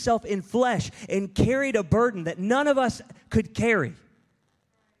robed himself in flesh and carried a burden that none of us could carry.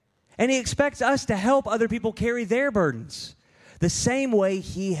 And he expects us to help other people carry their burdens the same way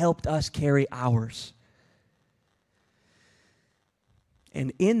he helped us carry ours.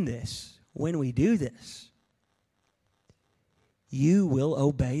 And in this, when we do this, you will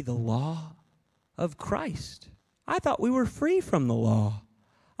obey the law of Christ. I thought we were free from the law.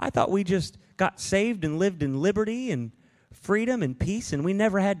 I thought we just got saved and lived in liberty and freedom and peace, and we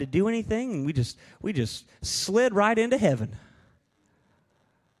never had to do anything, and we just slid right into heaven.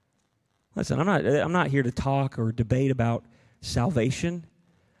 Listen, I'm not here to talk or debate about salvation,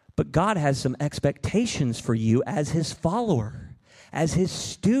 but God has some expectations for you as his follower, as his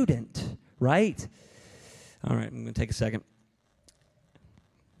student, right? All right, I'm going to take a second.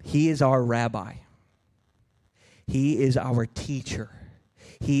 He is our rabbi. He is our teacher.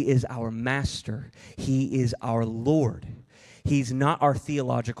 He is our master. He is our Lord. He's not our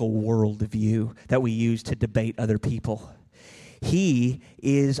theological worldview that we use to debate other people. He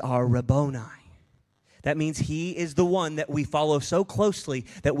is our Rabboni. That means he is the one that we follow so closely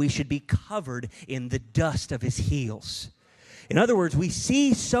that we should be covered in the dust of his heels. In other words, we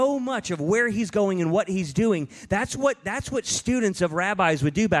see so much of where he's going and what he's doing. That's what students of rabbis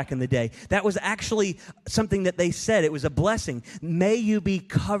would do back in the day. That was actually something that they said. It was a blessing. May you be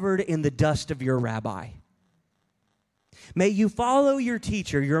covered in the dust of your rabbi. May you follow your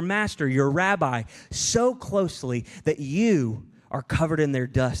teacher, your master, your rabbi so closely that you are covered in their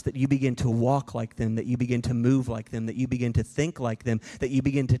dust, that you begin to walk like them, that you begin to move like them, that you begin to think like them, that you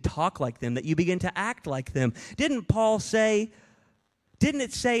begin to talk like them, that you begin to act like them. Didn't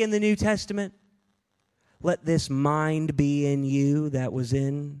it say in the New Testament, let this mind be in you that was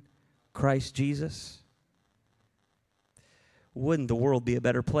in Christ Jesus? Wouldn't the world be a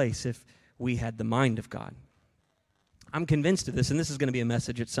better place if we had the mind of God? I'm convinced of this, and this is going to be a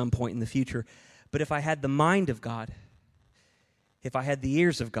message at some point in the future, but if I had the mind of God, if I had the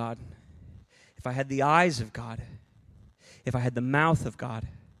ears of God, if I had the eyes of God, if I had the mouth of God,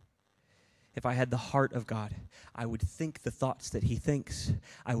 if I had the heart of God, I would think the thoughts that he thinks.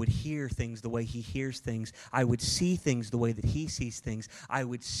 I would hear things the way he hears things. I would see things the way that he sees things. I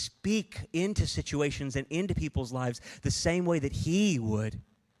would speak into situations and into people's lives the same way that he would.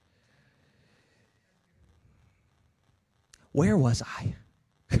 Where was I?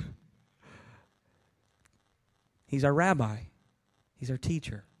 He's our rabbi. He's our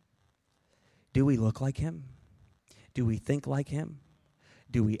teacher. Do we look like him? Do we think like him?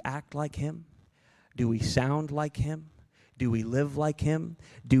 Do we act like him? Do we sound like him? Do we live like him?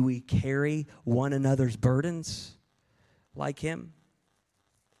 Do we carry one another's burdens like him?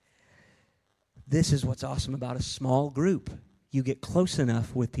 This is what's awesome about a small group. You get close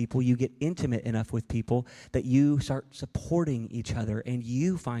enough with people, you get intimate enough with people that you start supporting each other and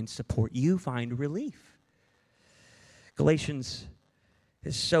you find support, you find relief. Galatians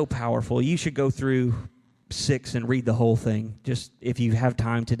is so powerful. You should go through 6 and read the whole thing. Just if you have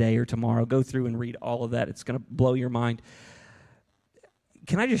time today or tomorrow, go through and read all of that. It's going to blow your mind.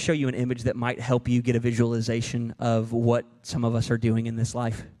 Can I just show you an image that might help you get a visualization of what some of us are doing in this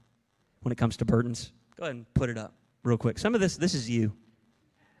life when it comes to burdens? Go ahead and put it up real quick. Some of this is you,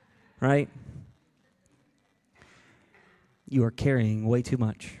 right? You are carrying way too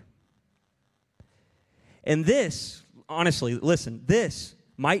much. And this, honestly, listen, this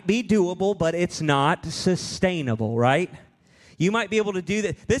might be doable, but it's not sustainable, right? You might be able to do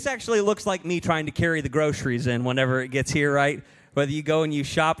that. This actually looks like me trying to carry the groceries in whenever it gets here, right? Whether you go and you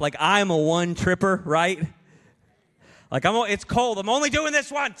shop, like I'm a one tripper, right? Like it's cold. I'm only doing this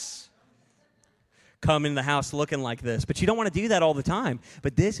once. Come in the house looking like this. But you don't want to do that all the time.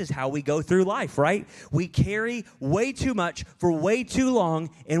 But this is how we go through life, right? We carry way too much for way too long,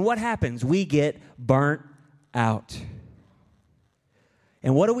 and what happens? We get burnt out.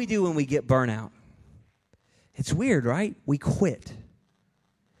 And what do we do when we get burnt out? It's weird, right? We quit.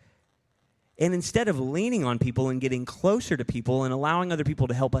 And instead of leaning on people and getting closer to people and allowing other people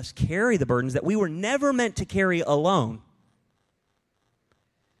to help us carry the burdens that we were never meant to carry alone,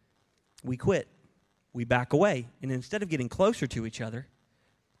 we quit. We back away. And instead of getting closer to each other,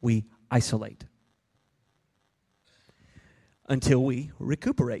 we isolate until we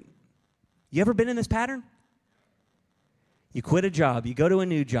recuperate. You ever been in this pattern? You quit a job, you go to a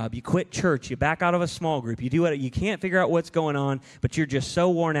new job, you quit church, you back out of a small group, you do it, you can't figure out what's going on, but you're just so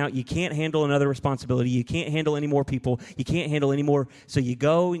worn out, you can't handle another responsibility, you can't handle any more people, you can't handle any more, so you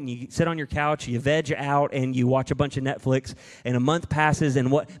go and you sit on your couch, you veg out, and you watch a bunch of Netflix, and a month passes, and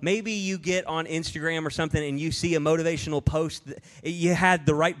maybe you get on Instagram or something, and you see a motivational post, that you had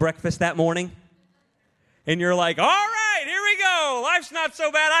the right breakfast that morning, and you're like, all right, here we go. Life's not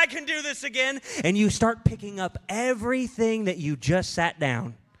so bad. I can do this again. And you start picking up everything that you just sat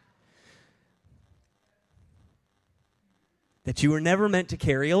down that you were never meant to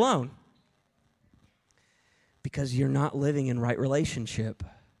carry alone because you're not living in right relationship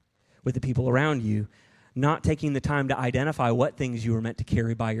with the people around you, not taking the time to identify what things you were meant to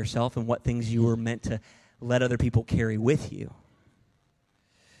carry by yourself and what things you were meant to let other people carry with you.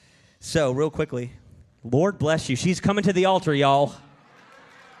 So, real quickly, Lord bless you. She's coming to the altar, y'all.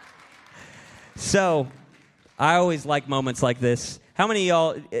 So, I always like moments like this. How many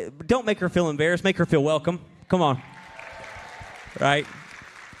of y'all, don't make her feel embarrassed, make her feel welcome. Come on. Right?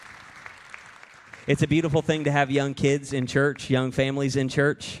 It's a beautiful thing to have young kids in church, young families in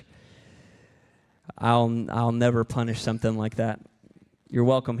church. I'll never punish something like that. You're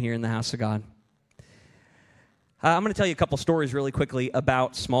welcome here in the house of God. I'm going to tell you a couple stories really quickly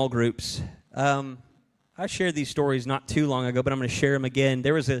about small groups. I shared these stories not too long ago, but I'm going to share them again.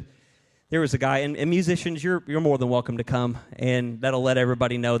 There was a guy, and musicians, you're more than welcome to come, and that'll let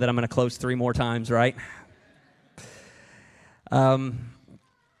everybody know that I'm going to close 3 more times, right?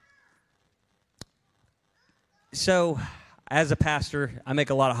 So, as a pastor, I make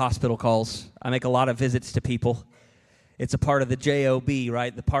a lot of hospital calls. I make a lot of visits to people. It's a part of the job,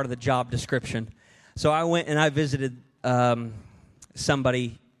 right? The part of the job description. So I went and I visited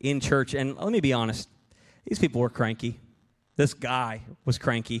somebody in church, and let me be honest. These people were cranky. This guy was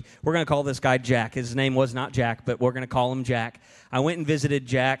cranky. We're going to call this guy Jack. His name was not Jack, but we're going to call him Jack. I went and visited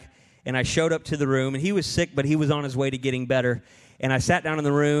Jack, and I showed up to the room, and he was sick, but he was on his way to getting better. And I sat down in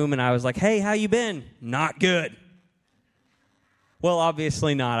the room, and I was like, hey, how you been? Not good. Well,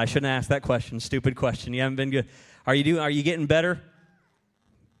 obviously not. I shouldn't ask that question. Stupid question. You haven't been good. Are you getting better?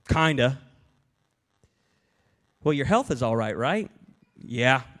 Kinda. Well, your health is all right, right?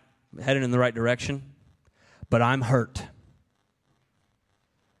 Yeah, headed in the right direction. But I'm hurt.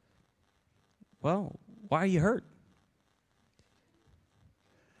 Well, why are you hurt?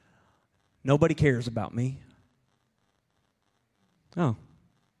 Nobody cares about me. Oh.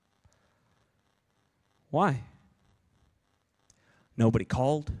 Why? Nobody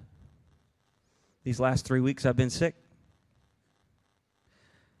called. These last 3 weeks I've been sick.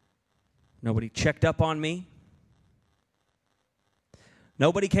 Nobody checked up on me.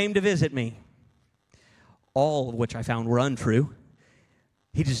 Nobody came to visit me. all of which I found were untrue.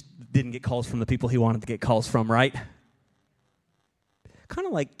 He just didn't get calls from the people he wanted to get calls from, right? Kind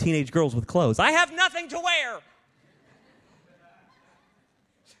of like teenage girls with clothes. I have nothing to wear.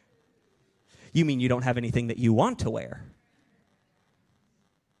 You mean you don't have anything that you want to wear?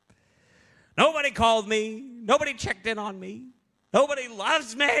 Nobody called me. Nobody checked in on me. Nobody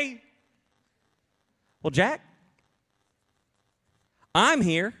loves me. Well, Jack, I'm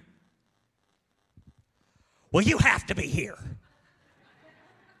here. Well, you have to be here.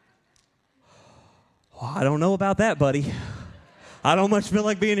 Well, I don't know about that, buddy. I don't much feel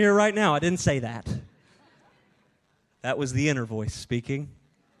like being here right now. I didn't say that. That was the inner voice speaking.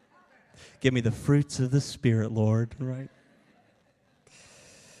 Give me the fruits of the Spirit, Lord. Right?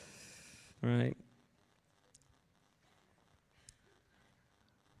 Right.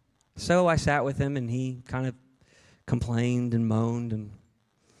 So I sat with him, and he kind of complained and moaned and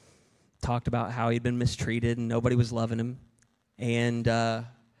talked about how he'd been mistreated and nobody was loving him. And I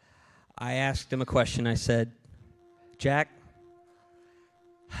asked him a question. I said, Jack,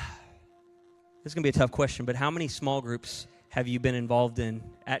 this is going to be a tough question, but how many small groups have you been involved in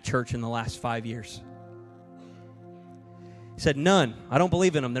at church in the last 5 years? He said, none. I don't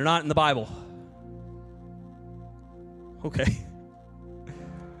believe in them. They're not in the Bible. Okay.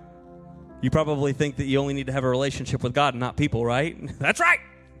 You probably think that you only need to have a relationship with God and not people, right? That's right.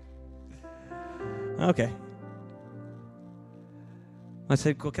 Okay. I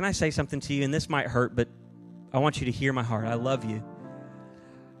said, well, can I say something to you? And this might hurt, but I want you to hear my heart. I love you.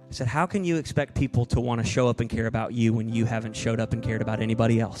 I said, how can you expect people to want to show up and care about you when you haven't showed up and cared about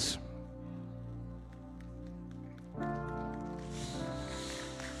anybody else?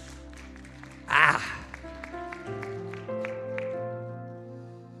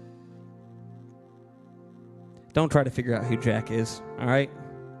 Don't try to figure out who Jack is, all right?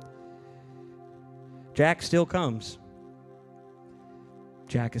 Jack still comes.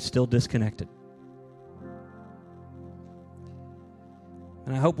 Jack is still disconnected.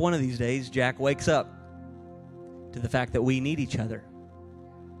 And I hope one of these days Jack wakes up to the fact that we need each other.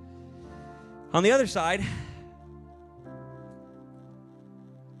 On the other side,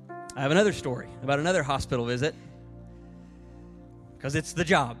 I have another story about another hospital visit, because it's the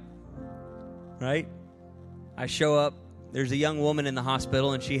job, right? I show up, there's a young woman in the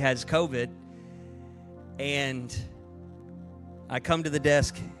hospital, and she has COVID, and I come to the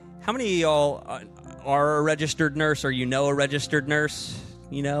desk. How many of y'all are a registered nurse, or you know a registered nurse?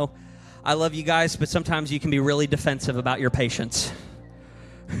 You know, I love you guys, but sometimes you can be really defensive about your patients.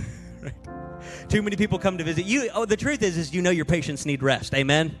 Too many people come to visit you. Oh, the truth is you know your patients need rest.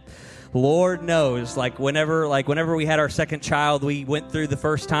 Amen. Lord knows, whenever we had our second child, we went through the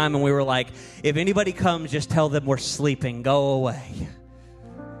first time and we were like, if anybody comes, just tell them we're sleeping. Go away.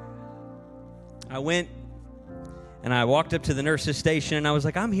 I went and I walked up to the nurse's station and I was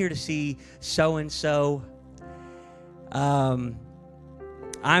like, I'm here to see so-and-so. I'm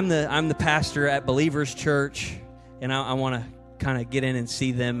the pastor at Believers Church, and I want to kind of get in and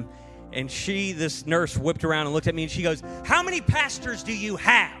see them. And this nurse whipped around and looked at me and she goes, how many pastors do you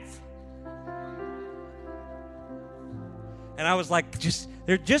have? And I was like,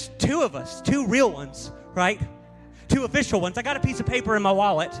 there are just two of us, two real ones, right? Two official ones. I got a piece of paper in my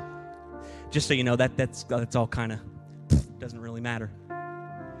wallet. Just so you know, that's all kind of doesn't really matter.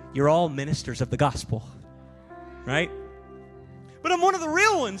 You're all ministers of the gospel, right? But I'm one of the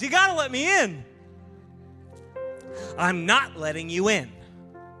real ones. You got to let me in. I'm not letting you in.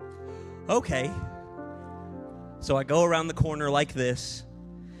 Okay. So I go around the corner like this,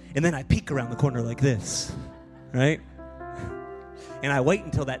 and then I peek around the corner like this, right? And I wait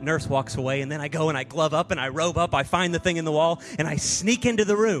until that nurse walks away, and then I go and I glove up and I robe up, I find the thing in the wall, and I sneak into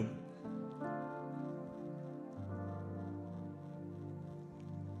the room.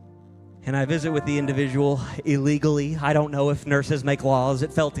 And I visit with the individual illegally. I don't know if nurses make laws.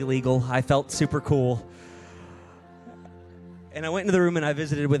 It felt illegal. I felt super cool. And I went into the room and I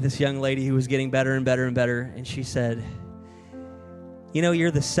visited with this young lady who was getting better and better and better. And she said, you know,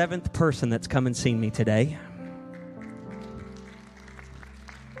 you're the 7th person that's come and seen me today.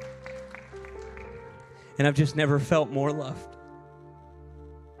 And I've just never felt more loved.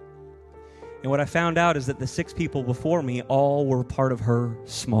 And what I found out is that the 6 people before me all were part of her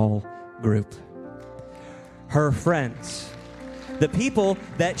small group. Her friends. The people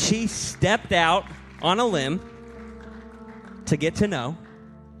that she stepped out on a limb to get to know.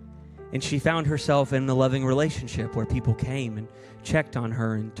 And she found herself in a loving relationship where people came and checked on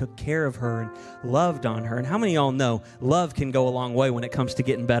her and took care of her and loved on her. And how many of y'all know love can go a long way when it comes to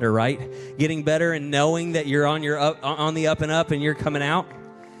getting better, right? Getting better and knowing that you're on the up and up and you're coming out.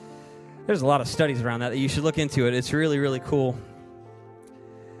 There's a lot of studies around that you should look into it. It's really, really cool.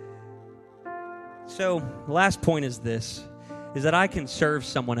 So the last point is this, is that I can serve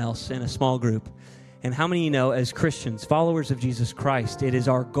someone else in a small group. And how many of you know, as Christians, followers of Jesus Christ, it is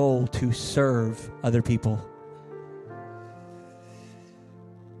our goal to serve other people?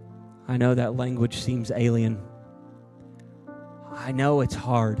 I know that language seems alien. I know it's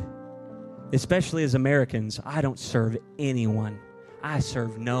hard. Especially as Americans, I don't serve anyone. I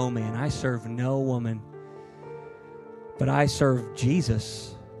serve no man. I serve no woman. But I serve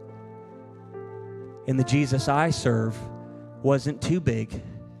Jesus. And the Jesus I serve wasn't too big.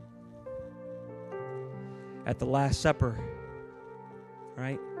 At the Last Supper,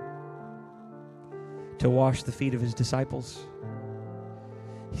 right? To wash the feet of his disciples.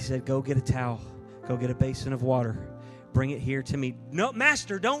 He said, go get a towel. Go get a basin of water. Bring it here to me. No,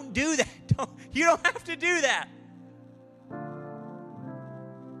 Master, don't do that. You don't have to do that.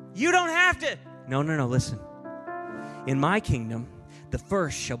 You don't have to. No, listen. In my kingdom, the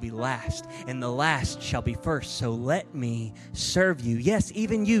first shall be last, and the last shall be first. So let me serve you. Yes,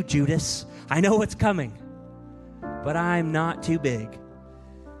 even you, Judas. I know what's coming. But I'm not too big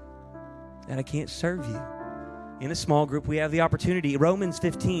that I can't serve you. In a small group, we have the opportunity. Romans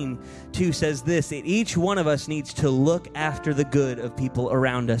 15:2 says this, that each one of us needs to look after the good of people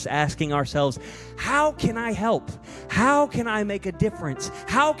around us, asking ourselves, how can I help? How can I make a difference?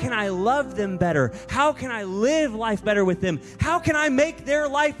 How can I love them better? How can I live life better with them? How can I make their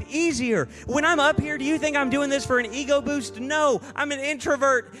life easier? When I'm up here, do you think I'm doing this for an ego boost? No, I'm an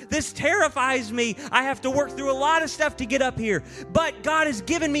introvert. This terrifies me. I have to work through a lot of stuff to get up here. But God has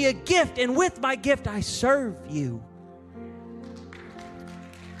given me a gift, and with my gift, I serve you.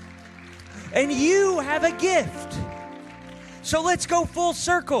 And you have a gift. So let's go full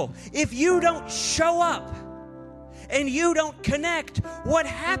circle. If you don't show up and you don't connect, what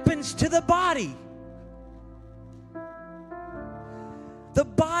happens to the body? The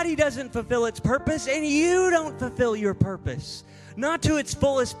body doesn't fulfill its purpose, and you don't fulfill your purpose. Not to its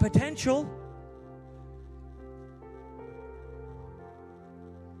fullest potential.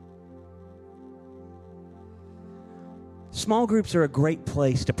 Small groups are a great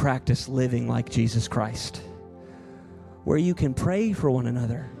place to practice living like Jesus Christ, where you can pray for one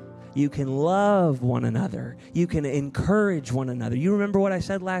another, you can love one another, you can encourage one another. You remember what I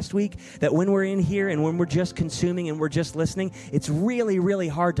said last week? That when we're in here and when we're just consuming and we're just listening, it's really, really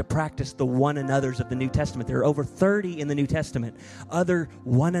hard to practice the one another's of the New Testament. There are over 30 in the New Testament, other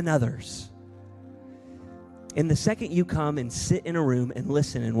one another's. And the second you come and sit in a room and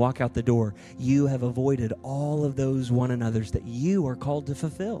listen and walk out the door, you have avoided all of those one another's that you are called to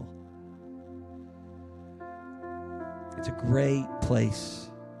fulfill. It's a great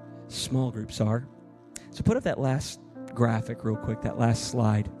place. Small groups are. So put up that last graphic real quick, that last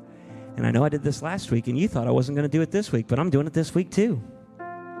slide. And I know I did this last week, and you thought I wasn't going to do it this week, but I'm doing it this week too.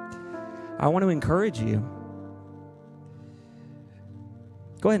 I want to encourage you.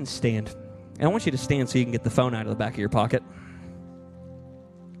 Go ahead and stand. And I want you to stand so you can get the phone out of the back of your pocket.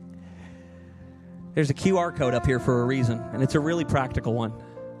 There's a QR code up here for a reason, and it's a really practical one.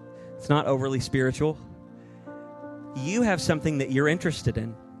 It's not overly spiritual. You have something that you're interested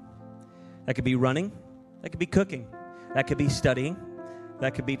in. That could be running. That could be cooking. That could be studying.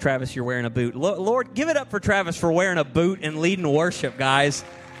 That could be, Travis, you're wearing a boot. Lord, give it up for Travis for wearing a boot and leading worship, guys.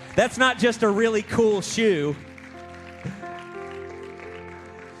 That's not just a really cool shoe.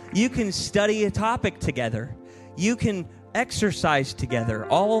 You can study a topic together. You can exercise together,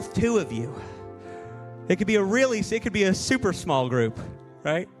 all two of you. It could be a super small group,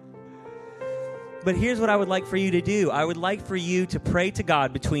 right? But here's what I would like for you to do. I would like for you to pray to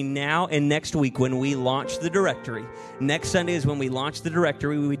God between now and next week when we launch the directory. Next Sunday is when we launch the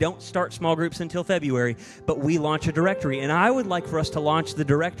directory. We don't start small groups until February, but we launch a directory. And I would like for us to launch the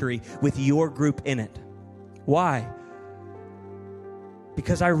directory with your group in it. Why?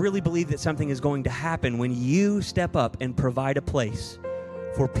 Because I really believe that something is going to happen when you step up and provide a place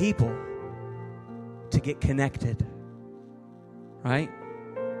for people to get connected, right?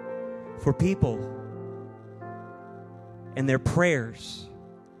 For people and their prayers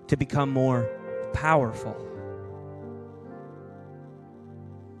to become more powerful.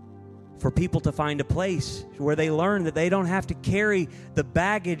 For people to find a place where they learn that they don't have to carry the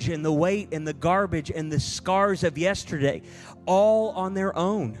baggage and the weight and the garbage and the scars of yesterday all on their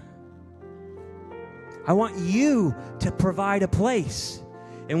own. I want you to provide a place.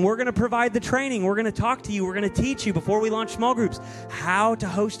 And we're going to provide the training. We're going to talk to you. We're going to teach you before we launch small groups how to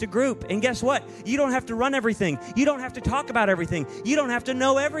host a group. And guess what? You don't have to run everything. You don't have to talk about everything. You don't have to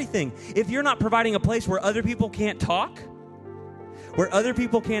know everything. If you're not providing a place where other people can't talk, where other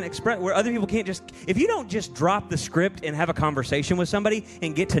people can't express, where other people can't just, if you don't just drop the script and have a conversation with somebody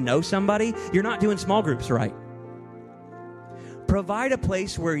and get to know somebody, you're not doing small groups right. Provide a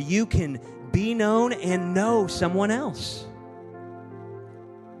place where you can be known and know someone else.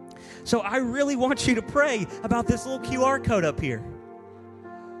 So I really want you to pray about this little QR code up here.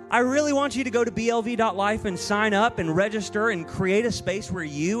 I really want you to go to blv.life and sign up and register and create a space where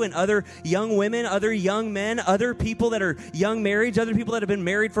you and other young women, other young men, other people that are young marrieds, other people that have been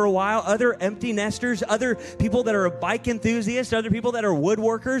married for a while, other empty nesters, other people that are bike enthusiasts, other people that are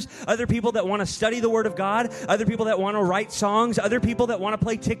woodworkers, other people that want to study the Word of God, other people that want to write songs, other people that want to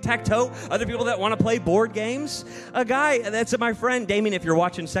play tic-tac-toe, other people that want to play board games. A guy, that's my friend Damien, if you're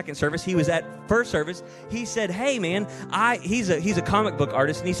watching second service, he was at first service. He said, hey man, he's a comic book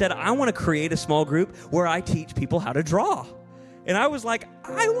artist, and he said, I want to create a small group where I teach people how to draw. And I was like,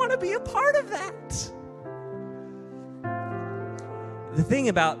 I want to be a part of that. The thing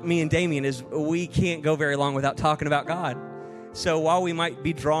about me and Damien is we can't go very long without talking about God. So while we might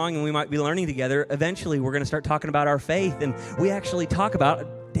be drawing and we might be learning together, eventually we're going to start talking about our faith. And we actually talk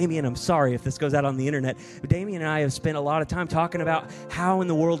about, Damien, I'm sorry if this goes out on the internet, but Damien and I have spent a lot of time talking about how in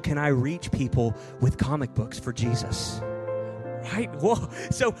the world can I reach people with comic books for Jesus. Right? Whoa.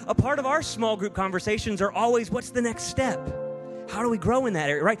 So a part of our small group conversations are always, what's the next step? How do we grow in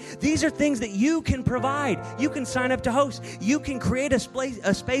that area, right? These are things that you can provide. You can sign up to host. You can create a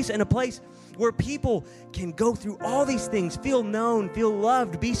space and a place where people can go through all these things, feel known, feel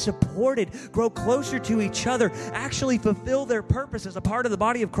loved, be supported, grow closer to each other, actually fulfill their purpose as a part of the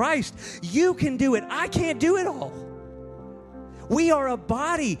body of Christ. You can do it. I can't do it all. We are a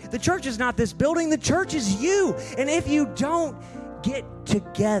body. The church is not this building. The church is you. And if you don't get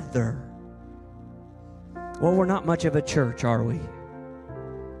together, well, we're not much of a church, are we?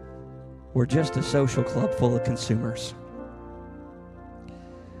 We're just a social club full of consumers.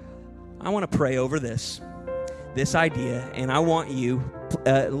 I want to pray over this idea, and I want you,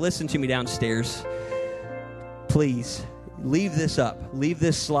 listen to me downstairs. Please, leave this up. Leave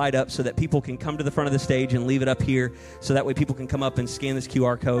this slide up so that people can come to the front of the stage and leave it up here so that way people can come up and scan this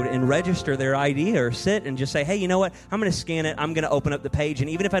QR code and register their ID or sit and just say, hey, you know what? I'm going to scan it. I'm going to open up the page. And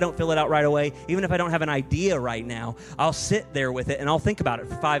even if I don't fill it out right away, even if I don't have an idea right now, I'll sit there with it and I'll think about it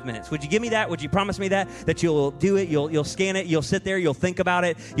for 5 minutes. Would you give me that? Would you promise me that you'll do it? You'll scan it. You'll sit there. You'll think about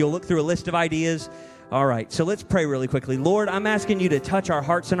it. You'll look through a list of ideas. All right. So let's pray really quickly. Lord, I'm asking you to touch our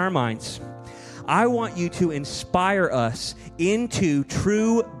hearts and our minds. I want you to inspire us into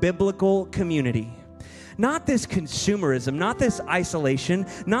true biblical community. Not this consumerism, not this isolation,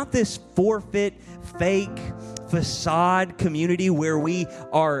 not this forfeit, fake, facade community where we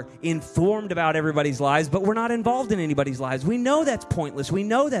are informed about everybody's lives, but we're not involved in anybody's lives. We know that's pointless. We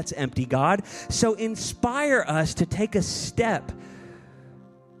know that's empty, God. So inspire us to take a step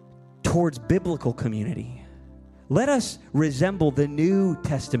towards biblical community. Let us resemble the New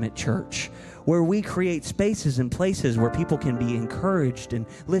Testament church, where we create spaces and places where people can be encouraged and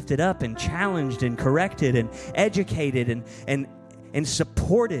lifted up and challenged and corrected and educated and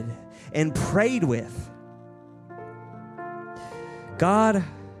supported and prayed with. God,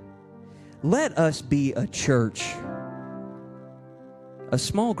 let us be a church, of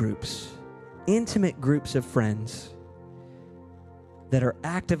small groups, intimate groups of friends that are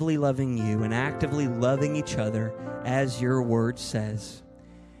actively loving you and actively loving each other as your word says.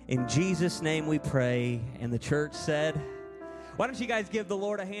 In Jesus' name we pray, and the church said, why don't you guys give the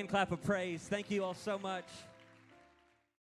Lord a hand clap of praise? Thank you all so much.